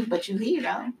to me, but you here,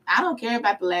 though. I don't care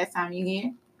about the last time you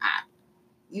here.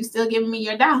 You still giving me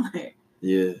your $1.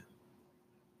 Yeah.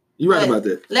 You're right about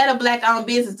that. Let a Black-owned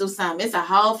business do something. It's a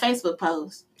whole Facebook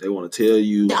post. They want to tell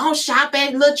you. Don't shop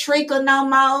at Latrika no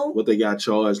more. What they got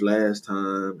charged last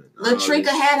time. Latrika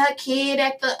had her kid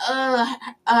at the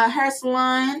her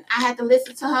salon. I had to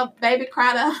listen to her baby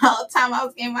cry the whole time I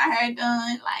was getting my hair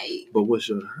done. Like, but what's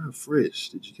your hair fresh?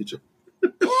 Did you get your?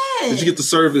 Yeah. Did you get the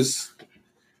service?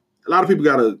 A lot of people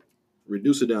gotta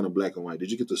reduce it down to black and white.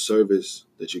 Did you get the service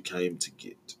that you came to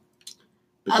get?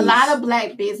 Because a lot of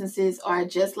Black businesses are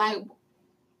just like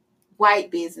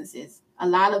white businesses. A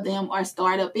lot of them are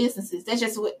startup businesses. That's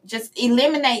just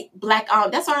eliminate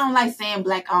Black-owned. That's why I don't like saying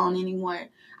Black-owned anymore.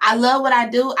 I love what I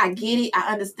do. I get it.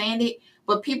 I understand it.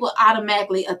 But people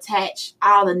automatically attach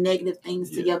all the negative things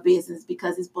to your business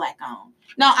because it's Black-owned.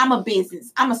 No, I'm a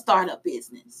business. I'm a startup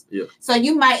business. Yeah. So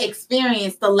you might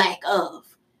experience the lack of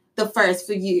the first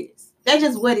few years. That's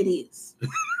just what it is.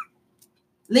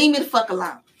 Leave me the fuck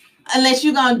alone. Unless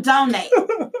you're going to donate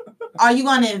or you're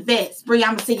going to invest. Bree,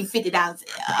 I'm going to send you $50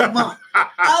 a month.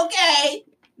 Okay.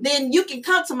 Then you can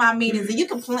come to my meetings and you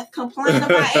can complain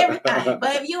about everything.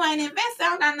 But if you ain't invested, I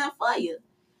don't got nothing for you.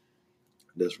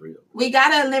 That's real. We got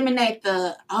to eliminate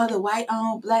the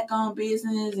white-owned, Black-owned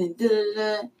business and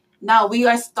da-da-da. No, we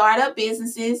are startup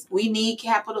businesses. We need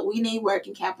capital. We need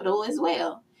working capital as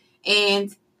well.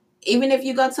 And even if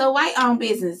you go to a white-owned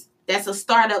business, that's a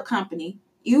startup company,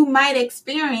 you might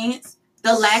experience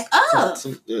the lack of.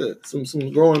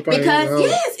 Some growing pains. Because,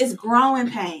 yes, it's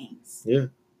growing pains. Yeah.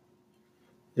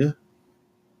 Yeah.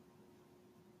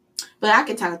 But I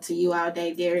could talk to you all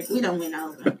day, Derek. We don't win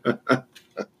over.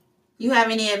 You have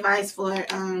any advice for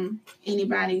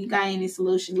anybody? You got any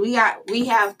solutions? We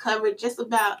have covered just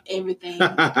about everything.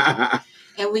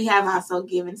 And we have also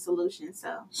given solutions.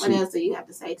 So what else do you have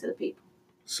to say to the people?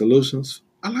 Solutions?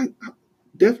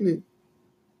 Definitely.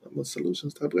 I'm a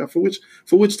solutions type of guy.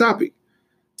 For which topic?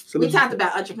 We talked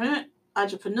about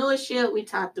entrepreneurship. We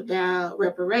talked about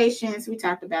reparations. We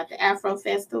talked about the Afro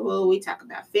Festival. We talked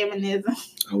about feminism.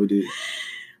 Oh, we did.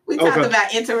 We talked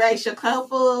about interracial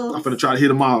couples. I'm going to try to hit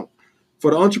them all.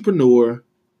 For the entrepreneur,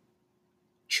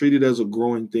 treat it as a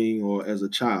growing thing or as a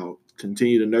child.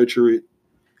 Continue to nurture it.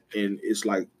 And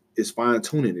it's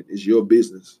fine-tuning it. It's your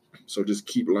business. So just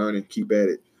keep learning, keep at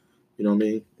it. You know what I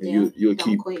mean? And you'll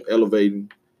keep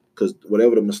elevating. Because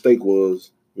whatever the mistake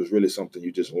was really something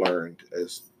you just learned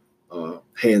as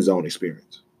hands-on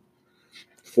experience.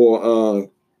 For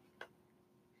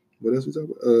what else we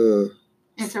talking about?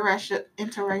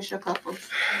 Interracial couples.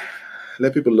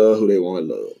 Let people love who they want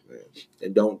to love, man.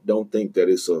 And don't think that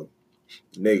it's a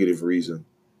negative reason.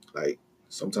 Like,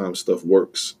 sometimes stuff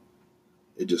works.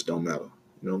 It just don't matter.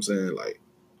 You know what I'm saying? Like,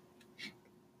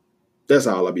 that's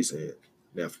all I be saying.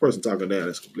 Now, if a person talking down,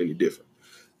 that's completely different.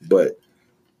 But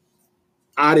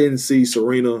I didn't see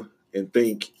Serena and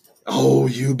think, oh,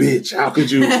 you bitch, how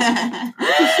could you? I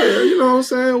just said, you know what I'm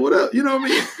saying? What up? You know what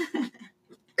I mean?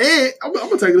 And I'm going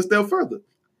to take it a step further.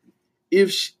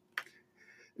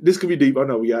 This could be deep. I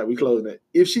know we closing that.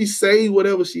 If she say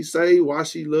whatever she say, why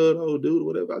she love the old dude or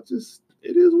whatever, it is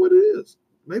what it is.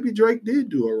 Maybe Drake did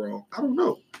do her wrong. I don't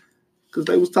know. Because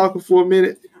they was talking for a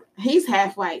minute. He's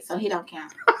half white, so he don't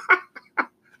count.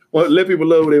 Well, let people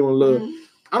love what they want to love. Mm-hmm.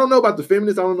 I don't know about the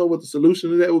feminists. I don't know what the solution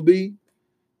to that would be.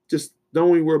 Just don't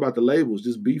even worry about the labels.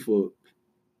 Just be for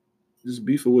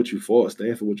what you for.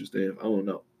 Stand for what you stand for. I don't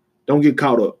know. Don't get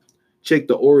caught up. Check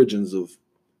the origins of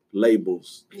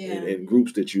labels and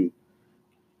groups that you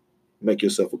make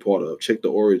yourself a part of. Check the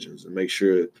origins and make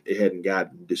sure it hadn't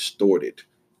gotten distorted.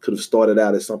 Could have started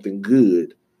out as something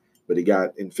good, but it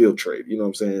got infiltrated. You know what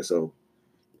I'm saying? So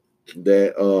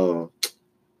that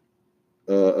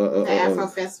the Afro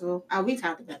Festival. Oh, we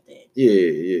talked about that.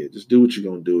 Yeah. Just do what you're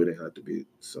gonna do. It ain't have to be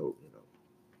so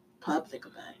public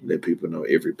about it. Let people know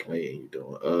every plan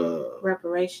you're doing.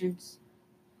 Reparations.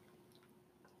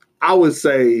 I would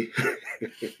say,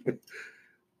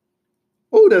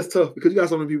 oh, that's tough because you got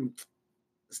so many people.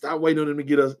 Stop waiting on them to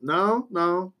get us. No.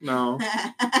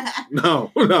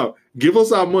 Give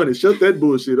us our money. Shut that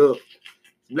bullshit up.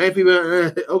 Black people,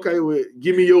 okay, well,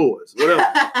 give me yours, whatever.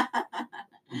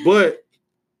 But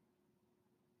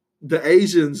the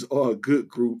Asians are a good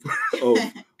group of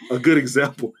a good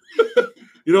example.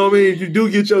 You know what I mean? If you do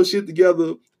get your shit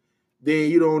together, then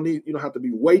you don't have to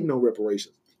be waiting on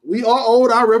reparations. We are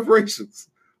owed our reparations,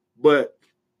 but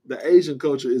the Asian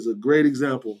culture is a great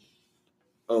example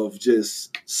of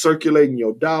just circulating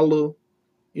your dollar,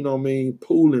 you know what I mean,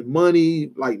 pooling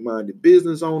money, like-minded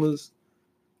business owners.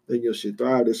 Then your shit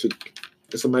thrive. It's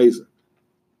amazing.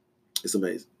 It's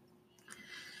amazing.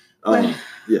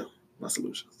 Yeah, my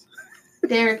solutions.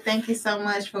 Derek, thank you so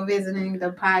much for visiting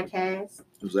the podcast.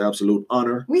 It was an absolute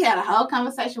honor. We had a whole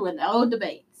conversation with no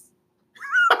debates.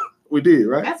 We did,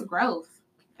 right? That's growth.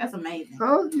 That's amazing.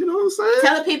 You know what I'm saying?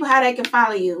 Tell the people how they can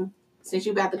follow you since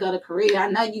you about to go to Korea. I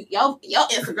know your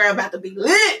Instagram about to be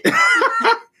lit.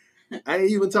 I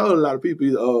ain't even told a lot of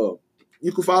people.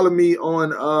 You can follow me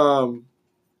on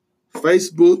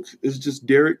Facebook. It's just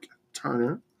Derek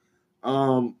Turner.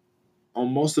 On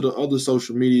most of the other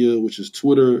social media, which is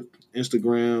Twitter,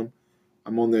 Instagram,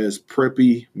 I'm on there as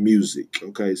Preppy Music.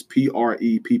 Okay, it's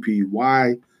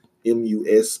PREPPYMUSIC.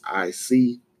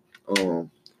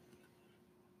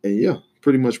 And yeah,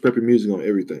 pretty much Preppy Music on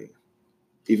everything,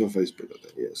 even Facebook. I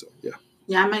think. Yeah, so yeah.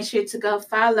 Y'all make sure to go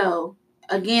follow.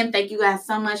 Again, thank you guys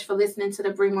so much for listening to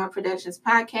the Bring More Productions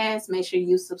podcast. Make sure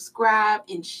you subscribe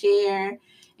and share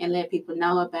and let people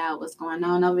know about what's going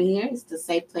on over here. It's the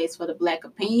safe place for the Black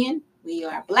opinion. We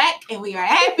are Black and we are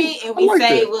happy and we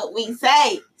say what we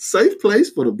say. Safe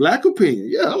place for the Black opinion.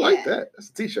 Yeah, I like that. That's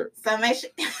a t-shirt. So make sure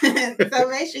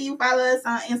you follow us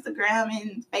on Instagram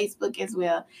and Facebook as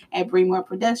well at Bring More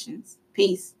Productions.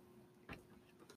 Peace.